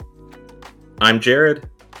I'm Jared,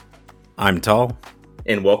 I'm Tall.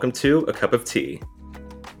 and welcome to A Cup of Tea.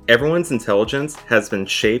 Everyone's intelligence has been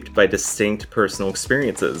shaped by distinct personal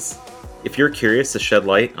experiences. If you're curious to shed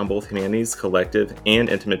light on both humanity's collective and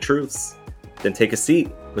intimate truths, then take a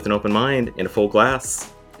seat with an open mind and a full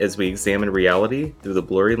glass as we examine reality through the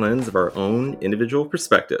blurry lens of our own individual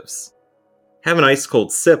perspectives. Have an ice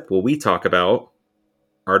cold sip while we talk about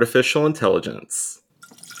artificial intelligence.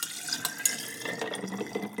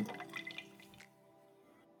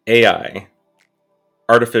 AI,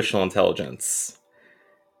 artificial intelligence,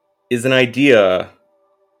 is an idea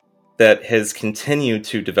that has continued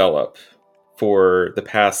to develop for the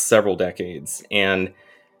past several decades and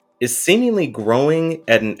is seemingly growing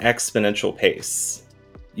at an exponential pace.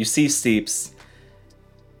 You see, Steeps,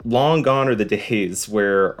 long gone are the days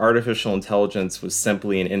where artificial intelligence was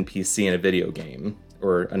simply an NPC in a video game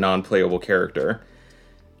or a non-playable character.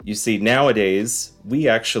 You see, nowadays, we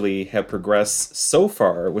actually have progressed so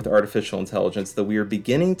far with artificial intelligence that we are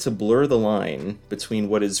beginning to blur the line between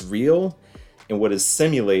what is real and what is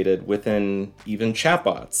simulated within even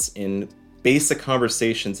chatbots in basic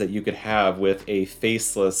conversations that you could have with a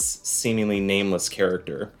faceless, seemingly nameless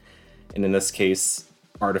character. And in this case,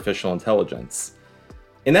 artificial intelligence.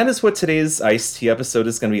 And that is what today's Iced Tea episode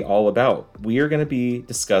is going to be all about. We are going to be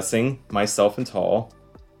discussing, myself and Tall,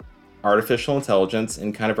 artificial intelligence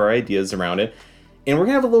and kind of our ideas around it. And we're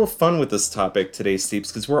going to have a little fun with this topic today, Steeps,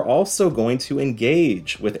 because we're also going to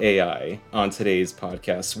engage with AI on today's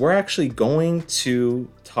podcast. We're actually going to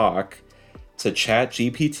talk to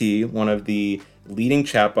ChatGPT, one of the leading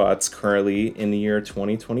chatbots currently in the year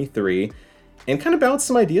 2023, and kind of bounce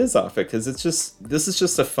some ideas off it, because this is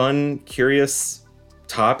just a fun, curious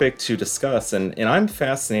topic to discuss. And I'm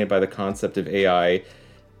fascinated by the concept of AI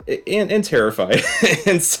and terrified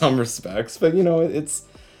in some respects, but you know,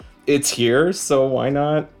 it's here, so why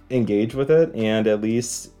not engage with it and at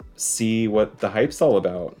least see what the hype's all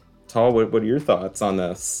about. Tall, what are your thoughts on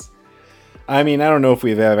this? I mean, I don't know if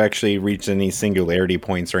we've actually reached any singularity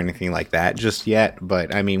points or anything like that just yet,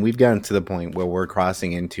 but I mean, we've gotten to the point where we're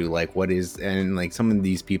crossing into like what is, and like some of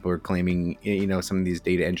these people are claiming, you know, some of these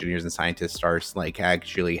data engineers and scientists are like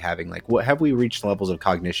actually having like, what have we reached levels of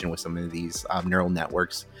cognition with some of these neural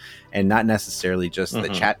networks, and not necessarily just the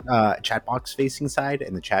chat box facing side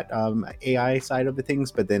and the chat AI side of the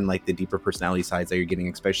things, but then like the deeper personality sides that you're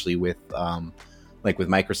getting, especially with like with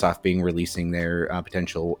Microsoft releasing their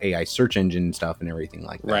potential AI search engine stuff and everything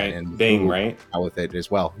like that. Right, and Bing, Google right? With it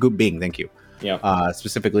as well. Good Bing, thank you. Yeah.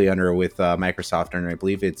 Specifically under with Microsoft, and I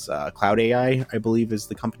believe it's Cloud AI, I believe is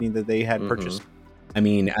the company that they had purchased. I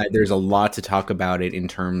mean, there's a lot to talk about it in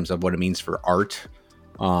terms of what it means for art.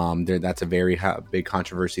 That's a very big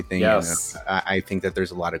controversy thing. Yes. And, I think that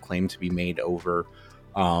there's a lot of claim to be made over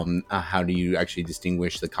how do you actually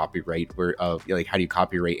distinguish the copyright of like, how do you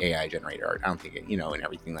copyright AI generated art? I don't think it, you know, and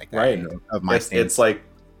everything like that. Right. Of my it's like,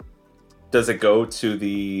 does it go to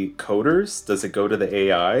the coders? Does it go to the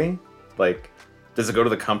AI? Like, does it go to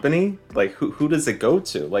the company? Like, who does it go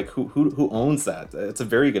to? Like, who owns that? It's a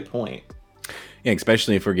very good point. Yeah,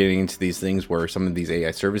 especially if we're getting into these things where some of these AI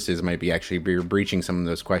services might be actually breaching some of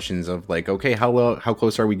those questions of like, okay, how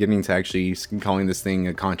close are we getting to actually calling this thing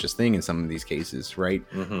a conscious thing in some of these cases, right?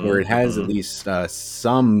 Where it has at least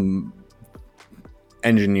some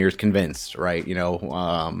engineers convinced, right? You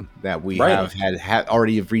know, that we have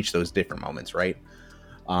already have reached those different moments, right?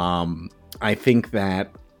 I think that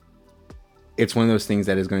it's one of those things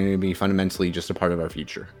that is going to be fundamentally just a part of our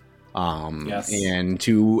future. Yes. And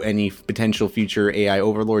to any potential future AI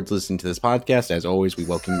overlords listening to this podcast, as always, we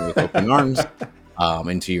welcome you with open arms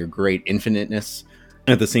into your great infiniteness.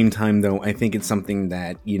 At the same time, though, I think it's something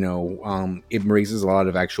that, you know, it raises a lot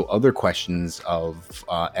of actual other questions of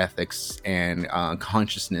ethics and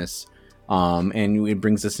consciousness. And it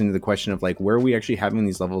brings us into the question of like, where are we actually having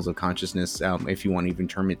these levels of consciousness, if you want to even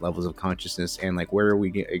term it levels of consciousness, and like where are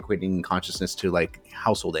we equating consciousness to like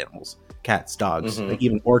household animals, cats, dogs, like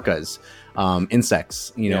even orcas,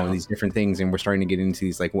 insects, you know, these different things. And we're starting to get into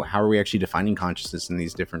these like, how are we actually defining consciousness in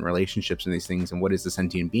these different relationships and these things, and what is the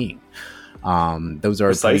sentient being? Those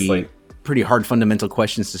are pretty hard fundamental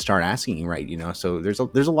questions to start asking, right? You know, so there's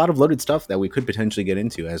a lot of loaded stuff that we could potentially get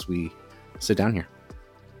into as we sit down here.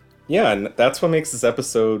 Yeah, and that's what makes this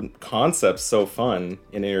episode concept so fun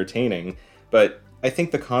and entertaining. But I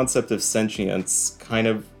think the concept of sentience kind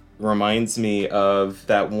of reminds me of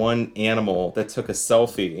that one animal that took a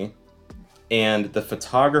selfie, and the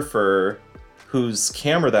photographer whose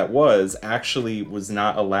camera that was actually was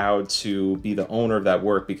not allowed to be the owner of that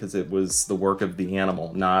work because it was the work of the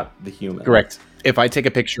animal, not the human. Correct. If I take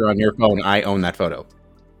a picture on your phone, I own that photo.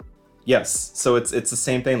 Yes. So it's the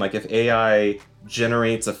same thing. Like if AI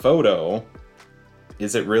generates a photo,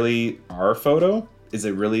 is it really our photo? Is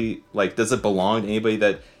it really like, does it belong to anybody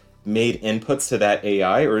that made inputs to that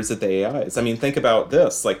AI, or is it the AI's? I mean, think about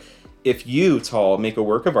this. Like, if you, Tall, make a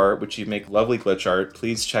work of art, which you make lovely glitch art,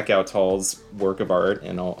 please check out Tall's work of art,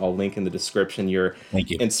 and I'll link in the description your Thank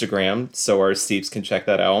you. Instagram so our Steves can check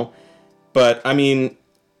that out. But I mean,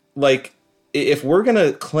 like, if we're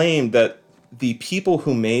gonna claim that the people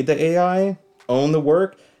who made the AI own the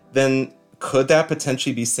work, then could that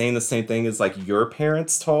potentially be saying the same thing as like your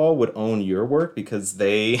parents, Tall, would own your work because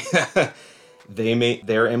they they made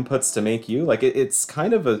their inputs to make you? Like it's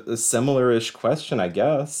kind of a similar-ish question, I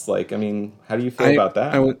guess. Like, I mean, how do you feel about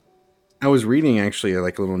that? I was reading actually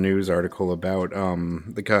like a little news article about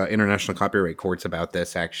the international copyright courts about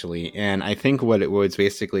this actually, and I think what it was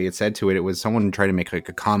basically, it said to it was someone tried to make like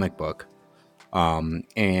a comic book,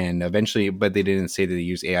 and eventually, but they didn't say that they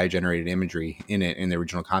use AI generated imagery in it in the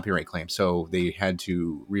original copyright claim, so they had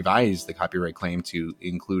to revise the copyright claim to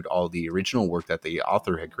include all the original work that the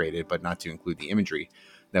author had created, but not to include the imagery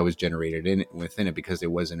that was generated within it because it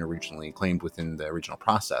wasn't originally claimed within the original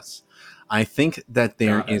process. I think that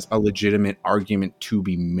there is a legitimate argument to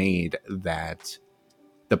be made that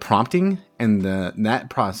the prompting and that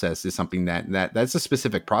process is something that's a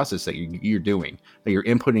specific process that you're doing, that you're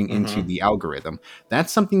inputting into the algorithm.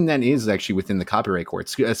 That's something that is actually within the copyright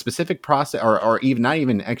courts, a specific process, or even not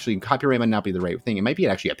even actually, copyright might not be the right thing. It might be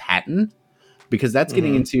actually a patent, because that's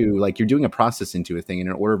getting into like you're doing a process into a thing, and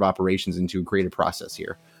an order of operations into a creative process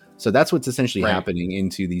here. So that's what's essentially happening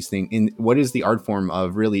into these things. In what is the art form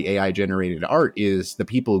of really AI generated art is the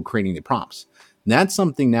people creating the prompts. That's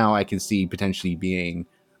something now I can see potentially being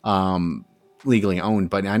legally owned,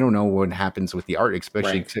 but I don't know what happens with the art,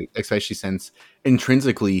 especially since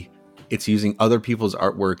intrinsically it's using other people's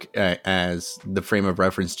artwork as the frame of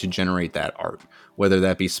reference to generate that art, whether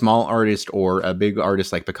that be small artist or a big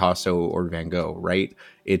artist like Picasso or Van Gogh, right?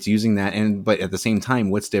 It's using that. But at the same time,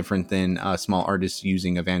 what's different than a small artist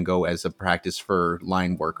using a Van Gogh as a practice for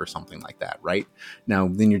line work or something like that, right? Now,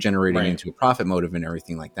 then you're generating into a profit motive and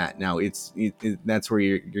everything like that. Now that's where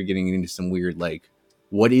you're getting into some weird, like,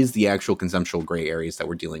 what is the actual conceptual gray areas that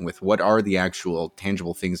we're dealing with? What are the actual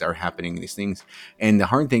tangible things that are happening in these things? And the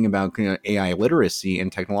hard thing about AI literacy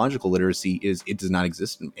and technological literacy is it does not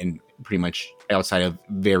exist in pretty much outside of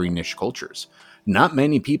very niche cultures. Not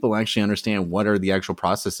many people actually understand what are the actual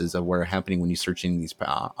processes of what are happening when you search in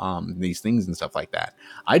these things and stuff like that.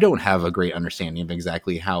 I don't have a great understanding of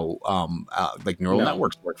exactly how like neural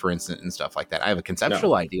networks work, for instance, and stuff like that. I have a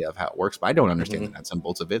conceptual idea of how it works, but I don't understand the nuts and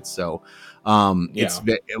bolts of it. So it's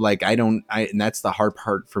like and that's the hard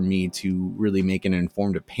part for me to really make an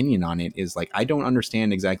informed opinion on it, is like I don't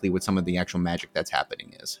understand exactly what some of the actual magic that's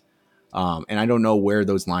happening is. And I don't know where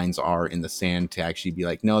those lines are in the sand to actually be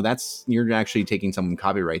like, no, you're actually taking some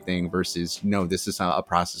copyright thing versus, no, this is a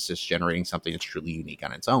process that's generating something that's truly unique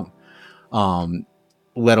on its own.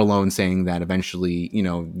 Let alone saying that eventually,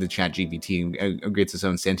 the ChatGPT gets its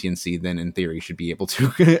own sentiency, then in theory should be able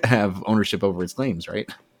to have ownership over its claims,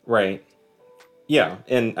 right? Right. Yeah.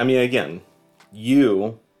 And I mean, again,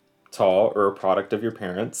 you, Tall, are a product of your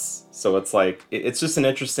parents. So it's like, it's just an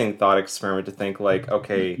interesting thought experiment to think like,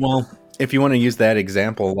 okay. Well, if you want to use that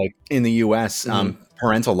example, like in the US,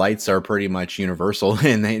 parental rights are pretty much universal,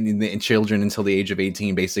 and the children until the age of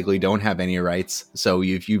 18 basically don't have any rights. So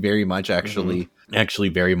if you very much actually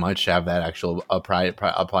very much have that actual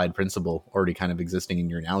applied principle already kind of existing in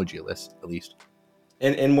your analogy list, at least.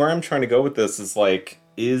 And where I'm trying to go with this is like,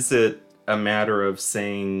 is it a matter of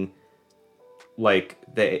saying like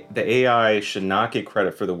the AI should not get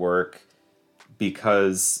credit for the work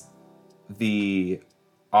because the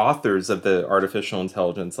authors of the artificial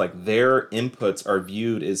intelligence, like their inputs are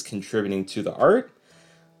viewed as contributing to the art?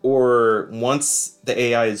 Or once the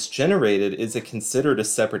AI is generated, is it considered a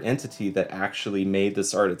separate entity that actually made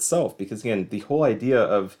this art itself? Because again, the whole idea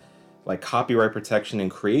of like copyright protection and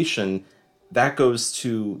creation, that goes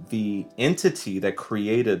to the entity that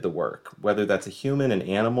created the work, whether that's a human, an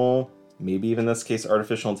animal, maybe even in this case,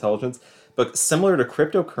 artificial intelligence. But similar to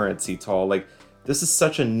cryptocurrency, Tall, like this is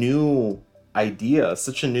such a new idea,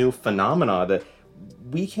 such a new phenomena that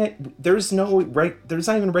we can't, there's not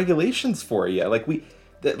even regulations for it yet.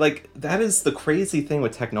 That is the crazy thing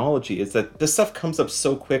with technology, is that this stuff comes up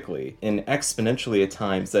so quickly and exponentially at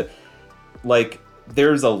times that like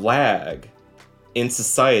there's a lag in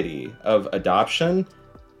society of adoption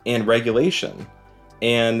and regulation.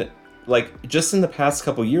 And like just in the past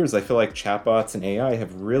couple years, I feel like chatbots and AI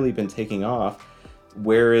have really been taking off.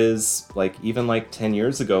 Whereas like even like 10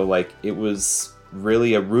 years ago, like it was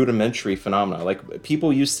really a rudimentary phenomena. Like,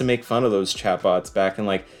 people used to make fun of those chatbots back in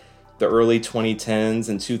like the early 2010s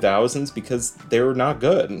and 2000s because they were not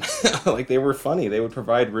good. Like, they were funny. They would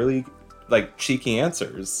provide really like cheeky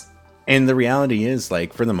answers. And the reality is,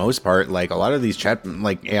 like, for the most part, like, a lot of these chat,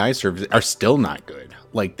 like, AI services are still not good.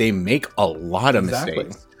 Like, they make a lot of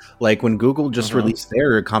mistakes. Like, when Google just released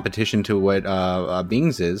their competition to what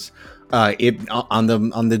Bing's is, it on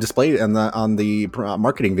the display on the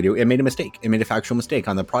marketing video, it made a mistake. It made a factual mistake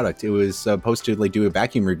on the product. It was supposed to like do a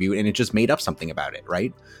vacuum review, and it just made up something about it,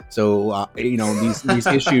 right? So you know, these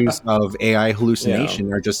issues of AI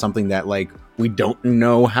hallucination are just something that like we don't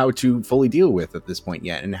know how to fully deal with at this point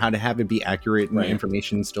yet, and how to have it be accurate and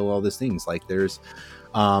information, still all these things. Like there's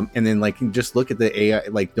and then like just look at the AI.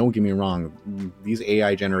 Like, don't get me wrong, these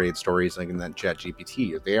AI generated stories like in that Chat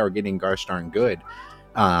GPT, they are getting gosh darn good.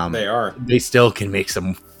 They are. They still can make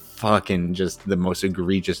some fucking just the most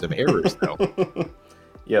egregious of errors, though.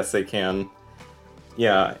 Yes, they can.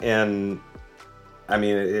 Yeah, and I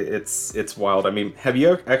mean it's wild. I mean, have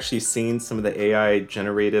you actually seen some of the AI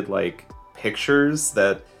generated like pictures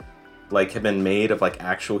that like have been made of like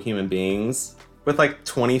actual human beings with like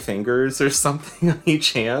 20 fingers or something on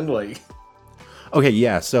each hand? Like, okay,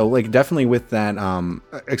 yeah, so like definitely with that,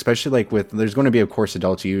 especially like with there's going to be of course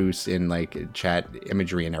adult use in like chat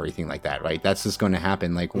imagery and everything like that, right? That's just going to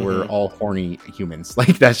happen. Like we're all horny humans.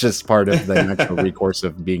 Like that's just part of the natural recourse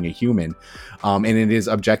of being a human. And it is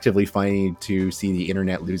objectively funny to see the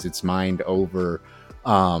internet lose its mind over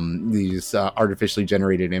these artificially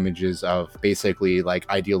generated images of basically like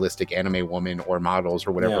idealistic anime woman or models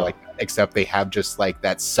or whatever, like that, except they have just like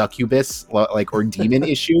that succubus like or demon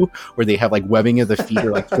issue where they have like webbing of the feet or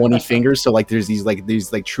like 20 fingers. So like there's these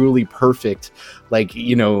like truly perfect like,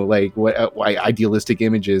 you know, like what idealistic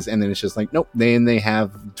images, and then it's just like nope, then they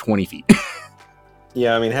have 20 feet.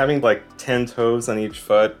 Yeah, I mean, having like 10 toes on each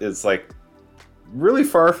foot is like really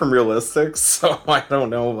far from realistic, so I don't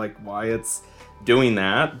know like why it's doing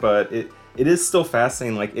that, but it is still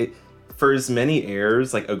fascinating. Like, it, for as many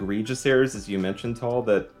errors, like egregious errors as you mentioned, Tal,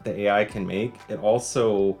 that the AI can make, it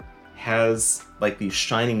also has like these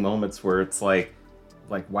shining moments where it's like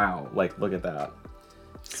wow, like look at that.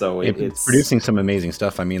 So it's producing some amazing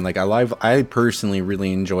stuff. I mean, like I personally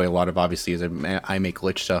really enjoy a lot of, obviously, as I make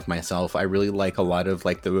glitch stuff myself, I really like a lot of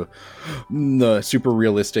like the super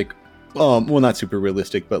realistic, well, not super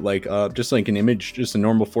realistic, but like just like an image, just a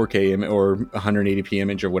normal 4K or 180p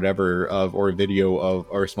image or whatever of, or a video of,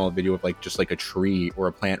 or a small video of like just like a tree or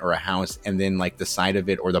a plant or a house, and then like the side of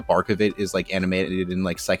it or the bark of it is like animated in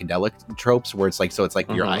like psychedelic tropes where it's like, so it's like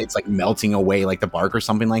your eye, it's like melting away like the bark or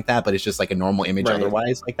something like that, but it's just like a normal image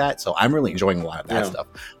otherwise like that. So I'm really enjoying a lot of that stuff.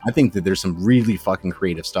 I think that there's some really fucking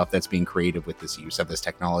creative stuff that's being created with this use of this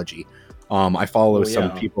technology. I follow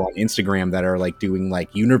some people on Instagram that are like doing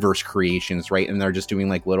like universe creations, right? And they're just doing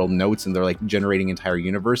like little notes, and they're like generating entire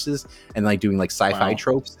universes and like doing like sci-fi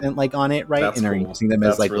tropes and like on it, right? That's and are cool. using them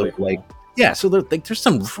That's as like really little, cool. like so like there's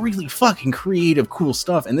some really fucking creative, cool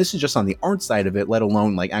stuff, and this is just on the art side of it, let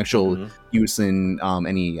alone like actual use in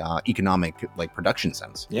any economic like production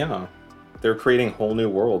sense. Yeah, they're creating whole new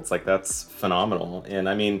worlds. Like, that's phenomenal. And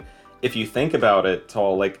I mean, if you think about it,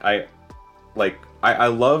 Tal, like I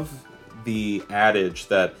love the adage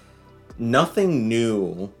that nothing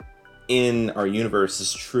new in our universe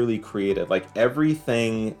is truly created. Like,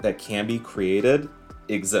 everything that can be created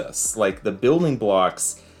exists. Like, the building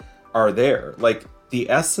blocks are there. Like,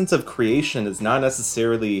 the essence of creation is not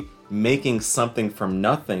necessarily making something from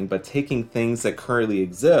nothing, but taking things that currently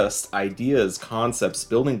exist, ideas, concepts,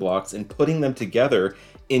 building blocks, and putting them together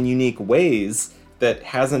in unique ways that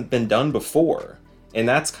hasn't been done before. And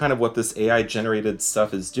that's kind of what this AI generated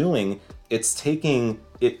stuff is doing. It's taking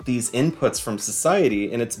these inputs from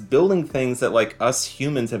society, and it's building things that like us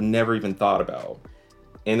humans have never even thought about.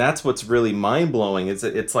 And that's what's really mind-blowing, is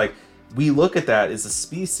that it's like we look at that as a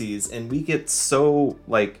species and we get so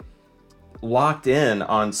like locked in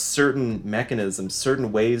on certain mechanisms,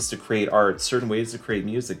 certain ways to create art, certain ways to create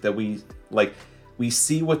music, that we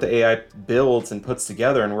see what the AI builds and puts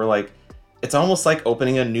together, and we're like, it's almost like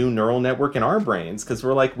opening a new neural network in our brains, because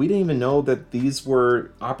we're like, we didn't even know that these were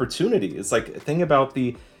opportunities. Like, think about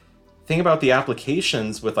the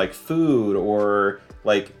applications with like food, or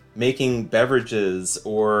like making beverages,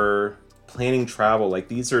 or planning travel. Like,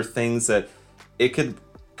 these are things that it could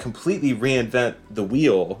completely reinvent the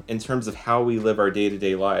wheel in terms of how we live our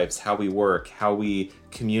day-to-day lives, how we work, how we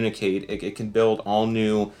communicate. It can build all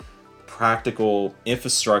new practical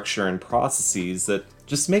infrastructure and processes that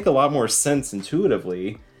just make a lot more sense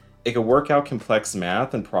intuitively. It could work out complex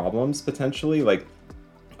math and problems potentially. Like,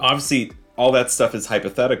 obviously all that stuff is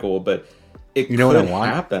hypothetical, but It You know what I could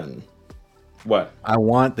want? happen. What? I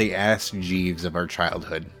want the Ask Jeeves of our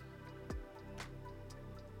childhood.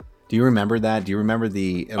 Do you remember that? Do you remember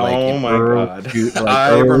the Oh my god.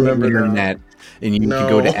 I early remember that. internet, and you could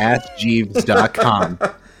go to No. askjeeves.com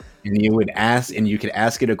and you would ask, and you could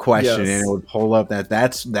ask it a question, and it Yes. would pull up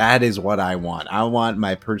that is what I want. I want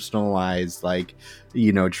my personalized, like,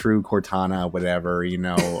 true Cortana, whatever,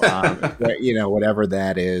 whatever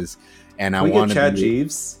that is, and I We get want to Chad be.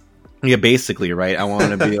 Jeeves. Yeah, basically, right. I want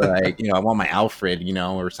to be like, I want my Alfred,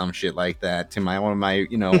 or some shit like that. I want my,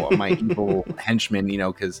 my evil henchman,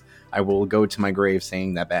 because I will go to my grave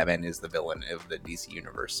saying that Batman is the villain of the DC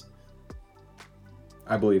universe.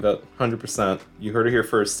 I believe it, 100%. You heard it here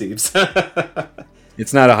first, Steves.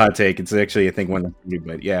 It's not a hot take. It's actually, I think, one of the,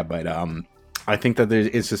 but yeah, but I think that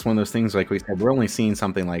it's just one of those things. Like we said, we're only seeing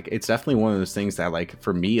something like it's definitely one of those things that, like,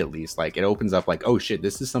 for me at least, like it opens up like, oh shit,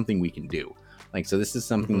 this is something we can do. Like, so this is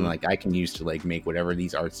something like I can use to like make whatever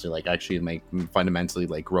these arts to like actually make fundamentally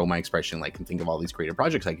like grow my expression, like, and think of all these creative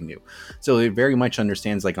projects I can do. So it very much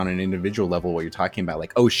understands, like, on an individual level what you're talking about,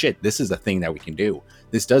 like, oh shit, this is a thing that we can do.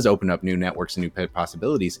 This does open up new networks and new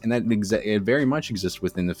possibilities, and that it very much exists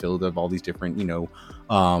within the field of all these different,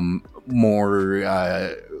 more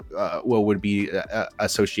what would be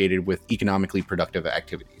associated with economically productive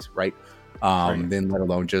activities, right? Then let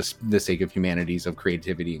alone just the sake of humanities, of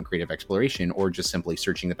creativity and creative exploration, or just simply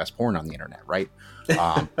searching the best porn on the internet, right?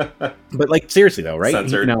 But like, seriously though, right?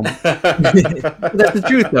 Censored. That's the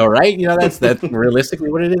truth though, right? That's realistically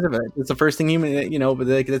what it is. It's the first thing human, but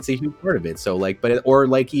like, that's a huge part of it. So like, but or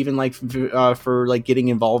like even like for like getting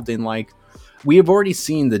involved in like, we have already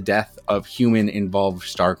seen the death of human involved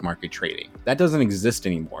stock market trading. That doesn't exist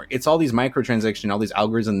anymore. It's all these microtransactions, all these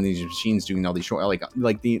algorithms, and these machines doing all these short,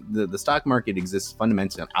 like the stock market exists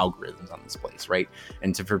fundamentally on algorithms on this place, right?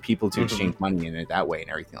 And for people to exchange money in it that way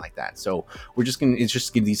and everything like that. So it's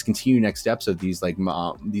just these continued next steps of these like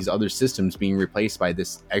these other systems being replaced by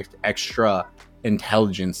this extra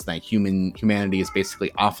intelligence that humanity is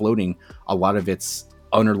basically offloading a lot of its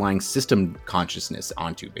underlying system consciousness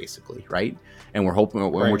onto, basically, right? And we're hoping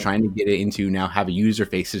when we're trying to get it into now have a user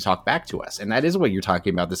face to talk back to us, and that is what you're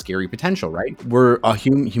talking about, the scary potential, right? We're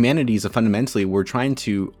humanity is fundamentally, we're trying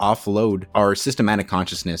to offload our systematic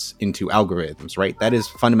consciousness into algorithms, right? That is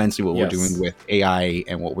fundamentally what we're doing with AI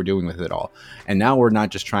and what we're doing with it all. And now we're not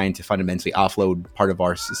just trying to fundamentally offload part of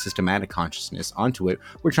our systematic consciousness onto it,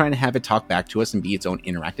 we're trying to have it talk back to us and be its own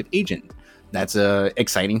interactive agent. That's a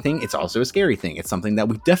exciting thing. It's also a scary thing. It's something that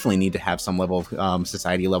we definitely need to have some level of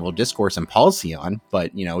society level discourse and policy on.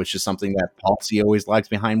 But it's just something that policy always lags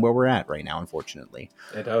behind where we're at right now, unfortunately.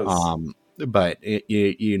 It does. But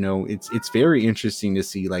it's very interesting to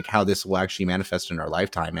see like how this will actually manifest in our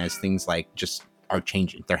lifetime as things like just are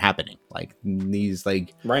changing. They're happening. Like these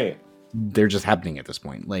they're just happening at this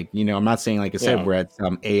point. Like, I'm not saying, like I said, we're at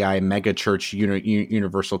some AI mega church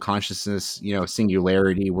universal consciousness,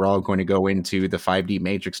 singularity. We're all going to go into the 5D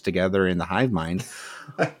matrix together in the hive mind.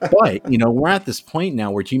 But, we're at this point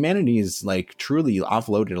now where humanity is like truly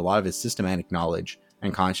offloaded a lot of its systematic knowledge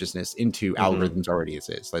and consciousness into algorithms already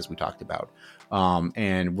as we talked about.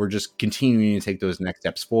 And we're just continuing to take those next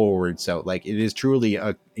steps forward. So like, it is truly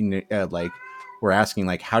we're asking,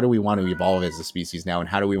 like, how do we want to evolve as a species now, and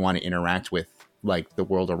how do we want to interact with like the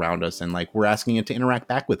world around us, and like we're asking it to interact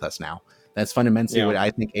back with us now. That's fundamentally what I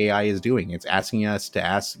think AI is doing. It's asking us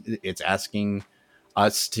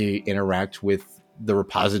to interact with the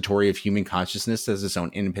repository of human consciousness as its own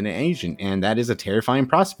independent agent, and that is a terrifying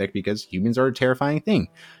prospect because humans are a terrifying thing.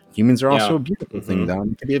 Humans are also a beautiful thing, though.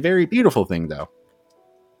 It can be a very beautiful thing, though.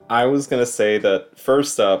 I was gonna say that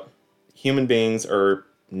first up, human beings are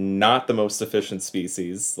not the most efficient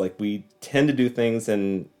species. Like, we tend to do things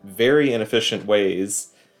in very inefficient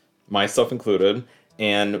ways, myself included,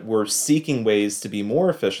 and we're seeking ways to be more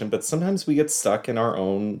efficient, but sometimes we get stuck in our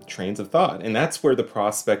own trains of thought. And that's where the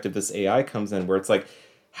prospect of this AI comes in, where it's like,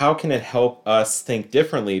 how can it help us think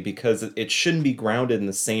differently? Because it shouldn't be grounded in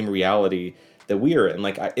the same reality that we are in.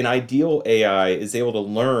 Like, an ideal AI is able to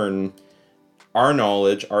learn our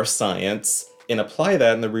knowledge, our science, and apply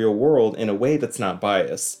that in the real world in a way that's not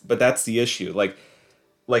biased. But that's the issue. Like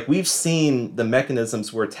we've seen the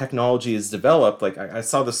mechanisms where technology is developed. Like, I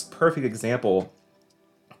saw this perfect example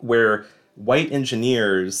where white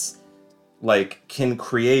engineers like can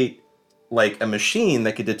create like a machine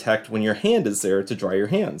that could detect when your hand is there to dry your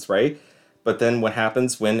hands, right? But then what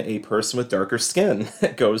happens when a person with darker skin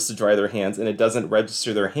goes to dry their hands and it doesn't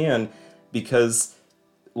register their hand because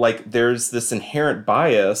like there's this inherent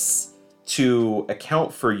bias to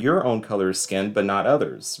account for your own color of skin, but not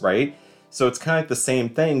others, right? So it's kind of like the same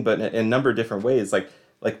thing, but in a number of different ways. Like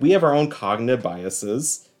Like, we have our own cognitive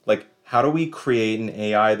biases. Like, how do we create an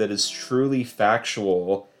AI that is truly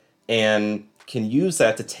factual and can use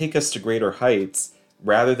that to take us to greater heights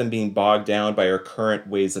rather than being bogged down by our current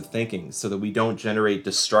ways of thinking, so that we don't generate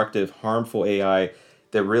destructive, harmful AI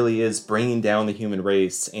that really is bringing down the human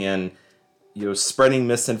race and, you know, spreading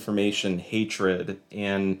misinformation, hatred,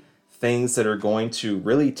 and things that are going to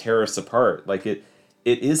really tear us apart. Like, it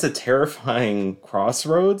is a terrifying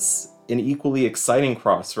crossroads, an equally exciting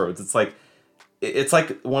crossroads. It's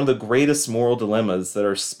like one of the greatest moral dilemmas that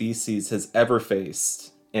our species has ever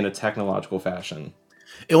faced in a technological fashion.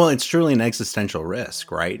 Well, it's truly an existential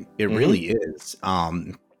risk, right? It really is.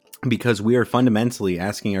 Because we are fundamentally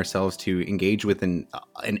asking ourselves to engage with an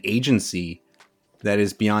agency that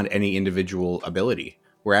is beyond any individual ability.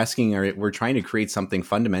 We're trying to create something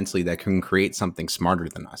fundamentally that can create something smarter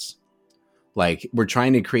than us. Like, we're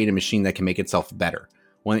trying to create a machine that can make itself better,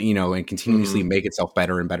 and continuously make itself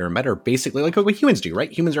better and better and better. Basically, like what humans do,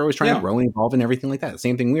 right? Humans are always trying to grow and evolve and everything like that. The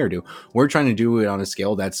same thing we are doing. We're trying to do it on a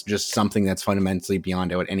scale that's just something that's fundamentally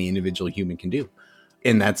beyond what any individual human can do.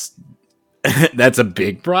 And that's a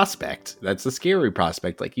big prospect. That's a scary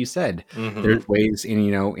prospect, like you said. There's ways,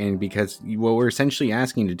 and because what we're essentially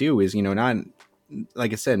asking to do is, not,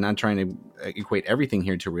 like I said, not trying to equate everything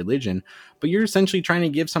here to religion, but you're essentially trying to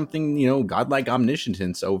give something, godlike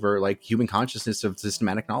omniscience over like human consciousness of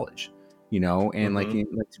systematic knowledge, and like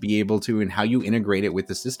to be able to, and how you integrate it with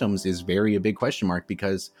the systems is a big question mark,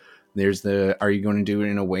 because are you going to do it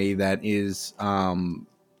in a way that is,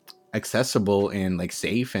 accessible and like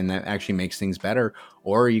safe and that actually makes things better,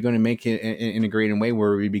 or are you going to make it integrate in a way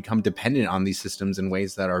where we become dependent on these systems in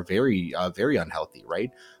ways that are very very unhealthy,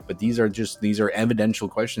 right? But these are evidential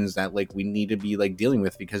questions that like we need to be like dealing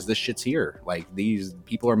with, because this shit's here. Like, these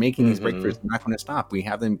people are making these breakthroughs. They're not going to stop. We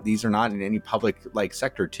have them. These are not in any public like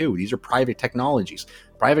sector too. These are private technologies.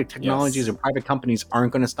 Private technologies and private companies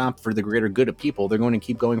aren't going to stop for the greater good of people. They're going to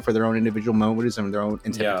keep going for their own individual motives and their own,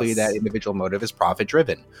 and typically that individual motive is profit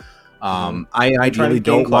driven. I ideally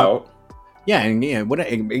don't want.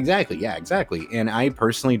 Exactly. And I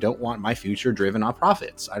personally don't want my future driven off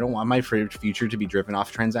profits. I don't want my future to be driven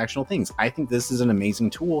off transactional things. I think this is an amazing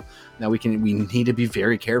tool that we need to be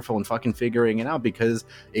very careful in fucking figuring it out, because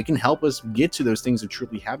it can help us get to those things of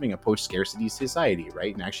truly having a post-scarcity society,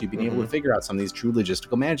 right? And actually being able to figure out some of these true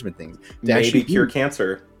logistical management things. To maybe cure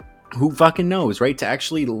cancer. Who fucking knows, right? To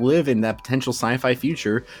actually live in that potential sci-fi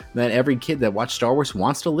future that every kid that watched Star Wars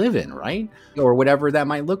wants to live in, right? Or whatever that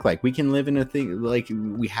might look like. We can live in a thing, like,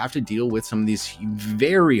 we have to deal with some of these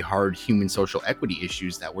very hard human social equity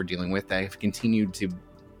issues that we're dealing with that have continued to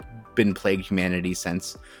been plague humanity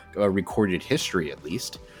since recorded history, at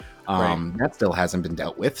least. That still hasn't been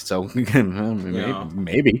dealt with, so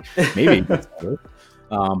maybe.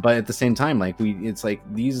 But at the same time, like, it's like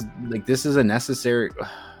these, like, this is a necessary.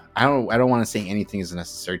 I don't want to say anything is a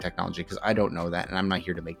necessary technology, because I don't know that, and I'm not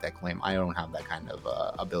here to make that claim. I don't have that kind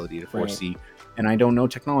of ability to foresee, and I don't know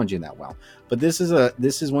technology that well. But this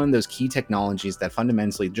is one of those key technologies that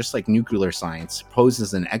fundamentally, just like nuclear science,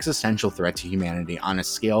 poses an existential threat to humanity on a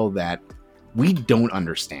scale that we don't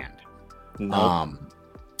understand. Nope.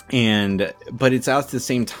 But it's at the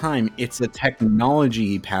same time, it's a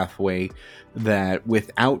technology pathway that,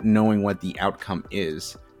 without knowing what the outcome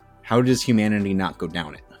is, how does humanity not go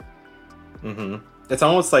down it? It's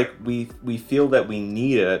almost like we feel that we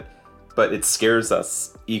need it, but it scares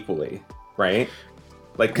us equally, right?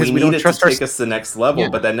 Like, we need it to take us to the next level,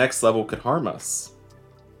 but that next level could harm us.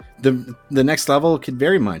 The next level could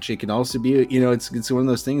very much. It can also be, it's one of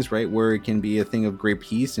those things, right, where it can be a thing of great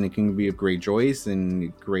peace, and it can be of great joy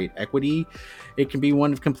and great equity. It can be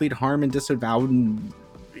one of complete harm and disavowed, and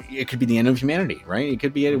it could be the end of humanity, right? It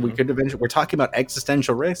could be, we could eventually, we're talking about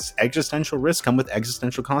existential risks. Existential risks come with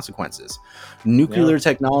existential consequences. Nuclear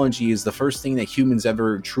technology is the first thing that humans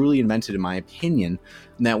ever truly invented, in my opinion.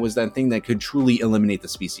 And that was that thing that could truly eliminate the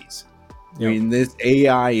species. I mean, this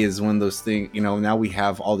AI is one of those things, now we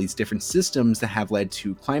have all these different systems that have led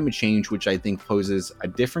to climate change, which I think poses a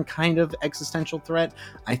different kind of existential threat.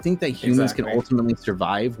 I think that humans can ultimately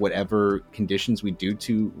survive whatever conditions we do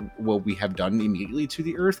to what we have done immediately to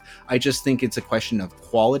the Earth. I just think it's a question of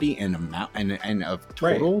quality and amount and of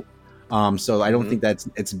total. So I don't think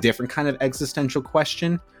it's a different kind of existential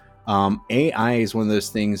question. AI is one of those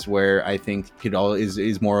things where I think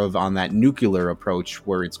is more of on that nuclear approach,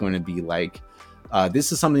 where it's going to be like,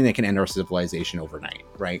 this is something that can end our civilization overnight,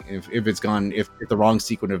 right? If it's gone, if the wrong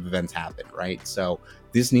sequence of events happen, right? So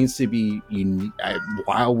this needs to be,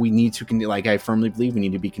 while we need to, like, I firmly believe we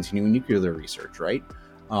need to be continuing nuclear research, right?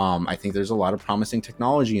 I think there's a lot of promising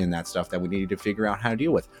technology in that stuff that we need to figure out how to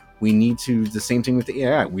deal with. We need to, the same thing with the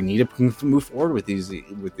AI, we need to move forward with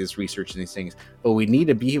this research and these things, but we need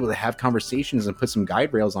to be able to have conversations and put some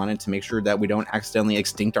guide rails on it to make sure that we don't accidentally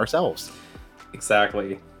extinct ourselves.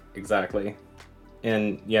 Exactly.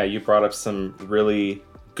 And yeah, you brought up some really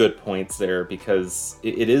good points there, because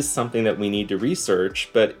it is something that we need to research,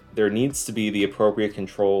 but there needs to be the appropriate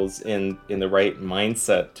controls in the right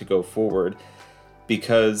mindset to go forward,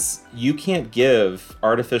 because you can't give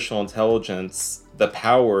artificial intelligence the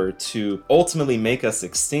power to ultimately make us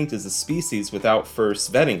extinct as a species without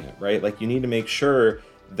first vetting it, right? Like, you need to make sure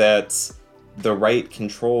that the right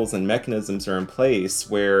controls and mechanisms are in place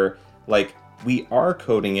where, like, we are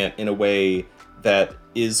coding it in a way that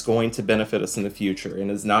is going to benefit us in the future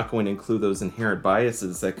and is not going to include those inherent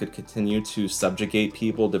biases that could continue to subjugate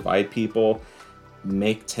people, divide people,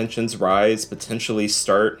 make tensions rise, potentially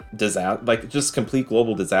start disaster, like just complete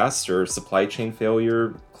global disaster, supply chain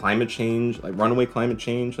failure, climate change, like runaway climate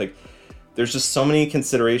change. Like, there's just so many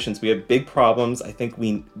considerations. We have big problems. I think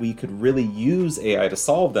we could really use AI to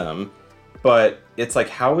solve them, but it's like,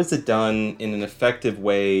 how is it done in an effective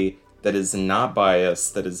way that is not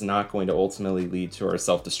biased, that is not going to ultimately lead to our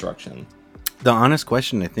self-destruction? The honest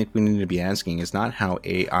question I think we need to be asking is not how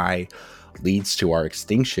AI leads to our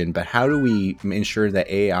extinction, but how do we ensure that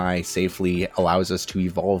AI safely allows us to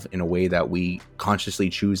evolve in a way that we consciously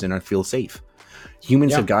choose and feel safe?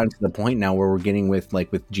 Humans have gotten to the point now where we're getting with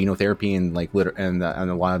genotherapy and and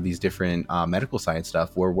a lot of these different medical science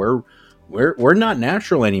stuff where we're not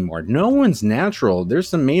natural anymore. No one's natural.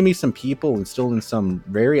 There's maybe some people and still in some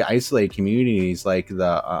very isolated communities, like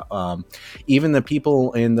even the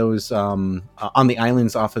people in those on the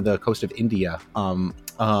islands off of the coast of India.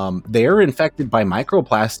 They're infected by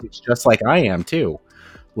microplastics just like I am too.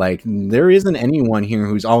 Like, there isn't anyone here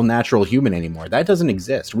who's all natural human anymore. That doesn't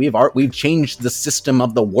exist. We've changed the system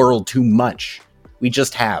of the world too much. We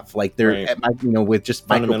just have, like, with just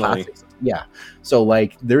microplastics. Yeah. So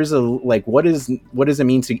like, there's what does it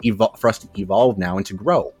mean for us to evolve now and to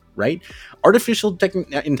grow, right? Artificial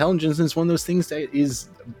intelligence is one of those things that is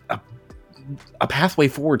a pathway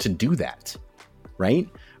forward to do that, right?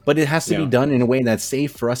 But it has to be done in a way that's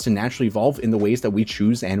safe for us to naturally evolve in the ways that we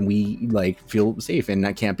choose and we feel safe, and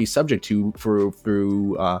that can't be subject to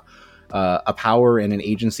through a power and an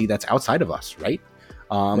agency that's outside of us, right?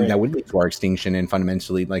 That would lead to our extinction, and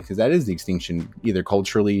fundamentally, because that is the extinction, either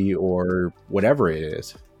culturally or whatever it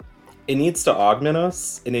is. It needs to augment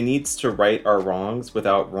us, and it needs to right our wrongs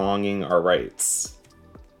without wronging our rights.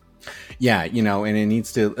 Yeah, and it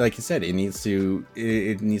needs to, like you said, it needs to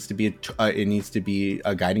be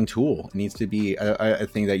a guiding tool. It needs to be a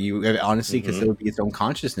thing that you honestly, because it would be its own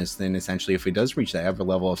consciousness. Then essentially, if it does reach that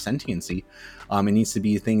level of sentiency, it needs to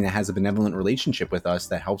be a thing that has a benevolent relationship with us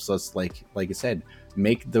that helps us, like I said,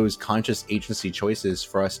 make those conscious agency choices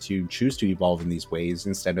for us to choose to evolve in these ways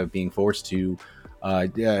instead of being forced to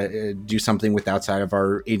do something with outside of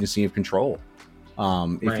our agency of control.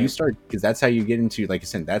 If you start, because that's how you get into, like I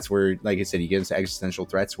said, that's where, like I said, you get into existential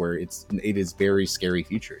threats where it is very scary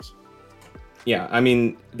futures. Yeah, I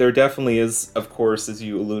mean, there definitely is, of course, as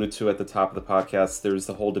you alluded to at the top of the podcast, there's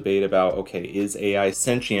the whole debate about, okay, is AI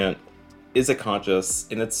sentient? Is it conscious?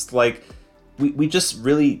 And it's like, we just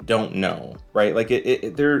really don't know, right? Like,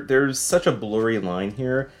 there's such a blurry line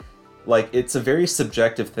here. Like, it's a very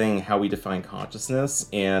subjective thing how we define consciousness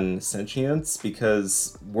and sentience,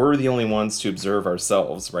 because we're the only ones to observe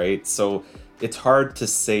ourselves, right? So it's hard to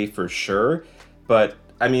say for sure. But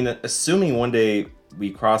I mean, assuming one day we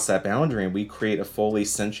cross that boundary and we create a fully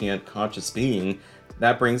sentient conscious being,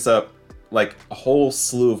 that brings up like a whole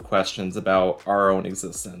slew of questions about our own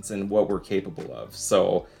existence and what we're capable of.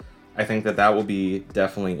 So I think that will be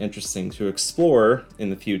definitely interesting to explore in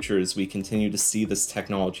the future as we continue to see this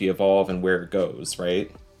technology evolve and where it goes, right?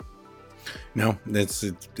 No, it's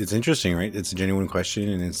interesting, right? It's a genuine question,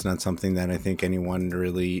 and it's not something that I think anyone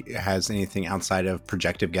really has anything outside of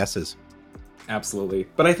projective guesses. Absolutely.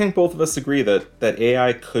 But I think both of us agree that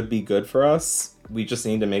AI could be good for us. We just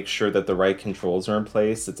need to make sure that the right controls are in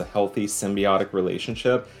place. It's a healthy symbiotic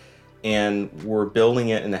relationship, and we're building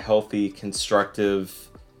it in a healthy, constructive,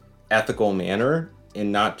 ethical manner,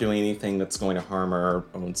 and not doing anything that's going to harm our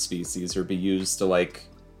own species or be used to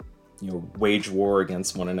wage war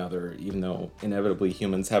against one another, even though inevitably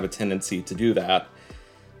humans have a tendency to do that.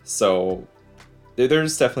 So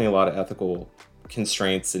there's definitely a lot of ethical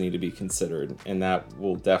constraints that need to be considered, and that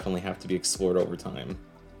will definitely have to be explored over time.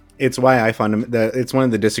 It's why I find it's one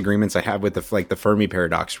of the disagreements I have with the Fermi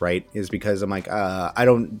paradox, right? Is because I'm like, I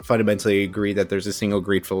don't fundamentally agree that there's a single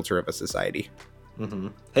great filter of a society.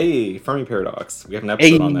 Hey, Fermi Paradox. We have an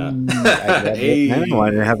Hey, episode on that. I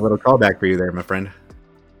wanted to have a little callback for you there, my friend.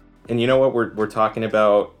 And you know what? We're talking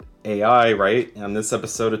about AI, right? On this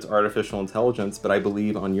episode, it's artificial intelligence, but I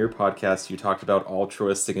believe on your podcast, you talked about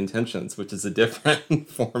altruistic intentions, which is a different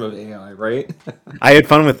form of AI, right? I had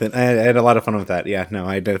fun with it. I had a lot of fun with that. Yeah, no,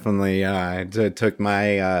 I definitely took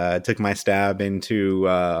my stab into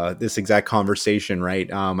this exact conversation. Right,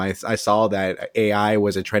 I saw that AI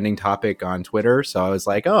was a trending topic on Twitter, so I was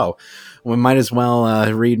like, oh, we might as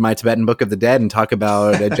well read my Tibetan Book of the Dead and talk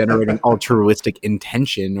about generating altruistic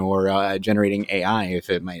intention or generating AI,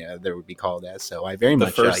 if it might there would be called as. So I very The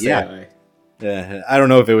much first yeah. AI. I don't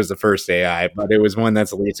know if it was the first AI, but it was one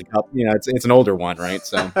that's at least a couple. It's an older one, right?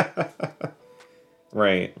 So.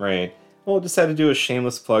 Right, right. Well, just had to do a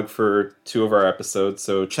shameless plug for 2 of our episodes.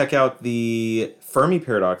 So check out the Fermi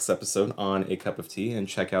Paradox episode on A Cup of Tea, and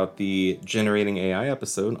check out the Generating AI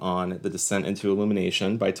episode on The Descent into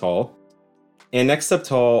Illumination by Tal. And next up,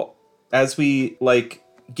 Tal, as we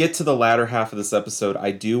get to the latter half of this episode,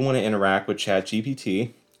 I do want to interact with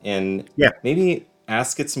ChatGPT and maybe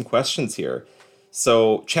ask it some questions here.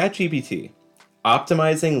 So ChatGPT,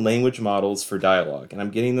 optimizing language models for dialogue. And I'm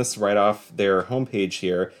getting this right off their homepage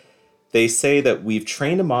here. They say that we've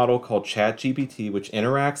trained a model called ChatGPT, which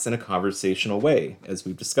interacts in a conversational way, as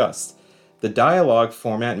we've discussed. The dialogue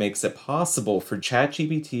format makes it possible for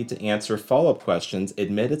ChatGPT to answer follow-up questions,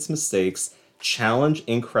 admit its mistakes, challenge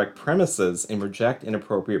incorrect premises, and reject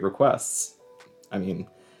inappropriate requests. I mean,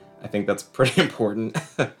 I think that's pretty important.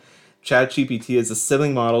 ChatGPT is a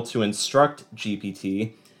sibling model to Instruct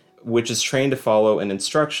GPT, which is trained to follow an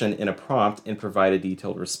instruction in a prompt and provide a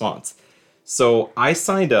detailed response. So I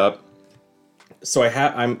signed up. So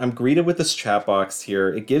I'm greeted with this chat box here.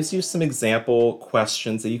 It gives you some example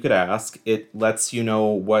questions that you could ask. It lets you know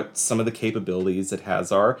what some of the capabilities it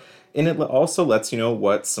has are, and it also lets you know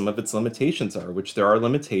what some of its limitations are, which there are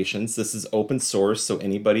limitations. This is open source, so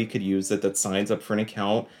anybody could use it that signs up for an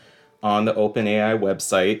account on the OpenAI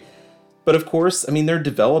website. But of course, I mean, they're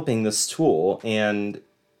developing this tool, and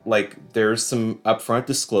there's some upfront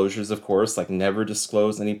disclosures, of course, like never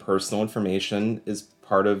disclose any personal information is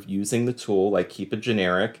part of using the tool, like keep it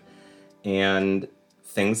generic and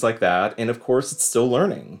things like that. And of course, it's still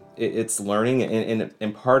learning. It's learning,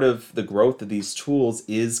 and part of the growth of these tools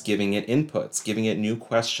is giving it inputs, giving it new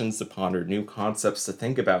questions to ponder, new concepts to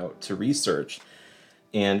think about, to research,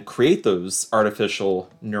 and create those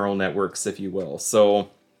artificial neural networks, if you will. So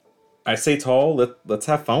I say, Tal, let's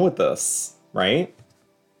have fun with this, right?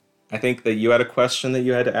 I think that you had a question that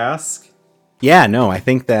you had to ask. Yeah, no, I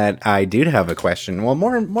think that I do have a question. Well,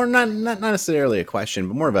 more not necessarily a question,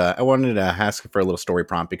 but more of I wanted to ask for a little story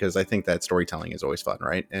prompt, because I think that storytelling is always fun,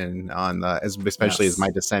 right? And especially as my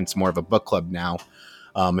Descent's more of a book club now,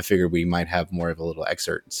 I figured we might have more of a little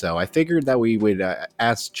excerpt. So I figured that we would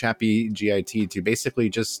ask ChatGPT to basically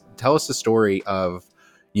just tell us the story of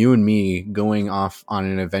you and me going off on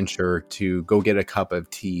an adventure to go get a cup of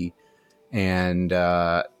tea, and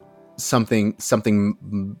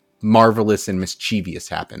something marvelous and mischievous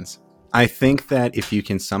happens. I think that if you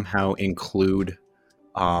can somehow include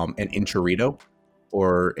an enchilada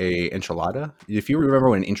or a enchilada, if you remember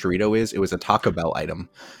what an enchilada is, it was a Taco Bell item.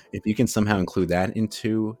 If you can somehow include that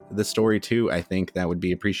into the story too, I think that would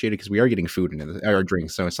be appreciated, because we are getting food into our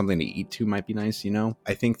drinks, so something to eat too might be nice.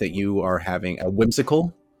 I think that you are having a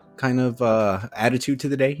whimsical kind of attitude to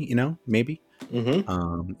the day, maybe.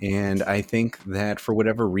 Mm-hmm. And I think that for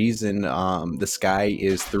whatever reason, the sky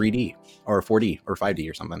is 3D or 4D or 5D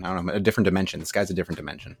or something. I don't know, a different dimension. The sky's a different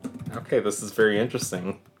dimension. Okay, this is very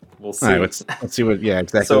interesting. We'll see. All right, let's see what. Yeah,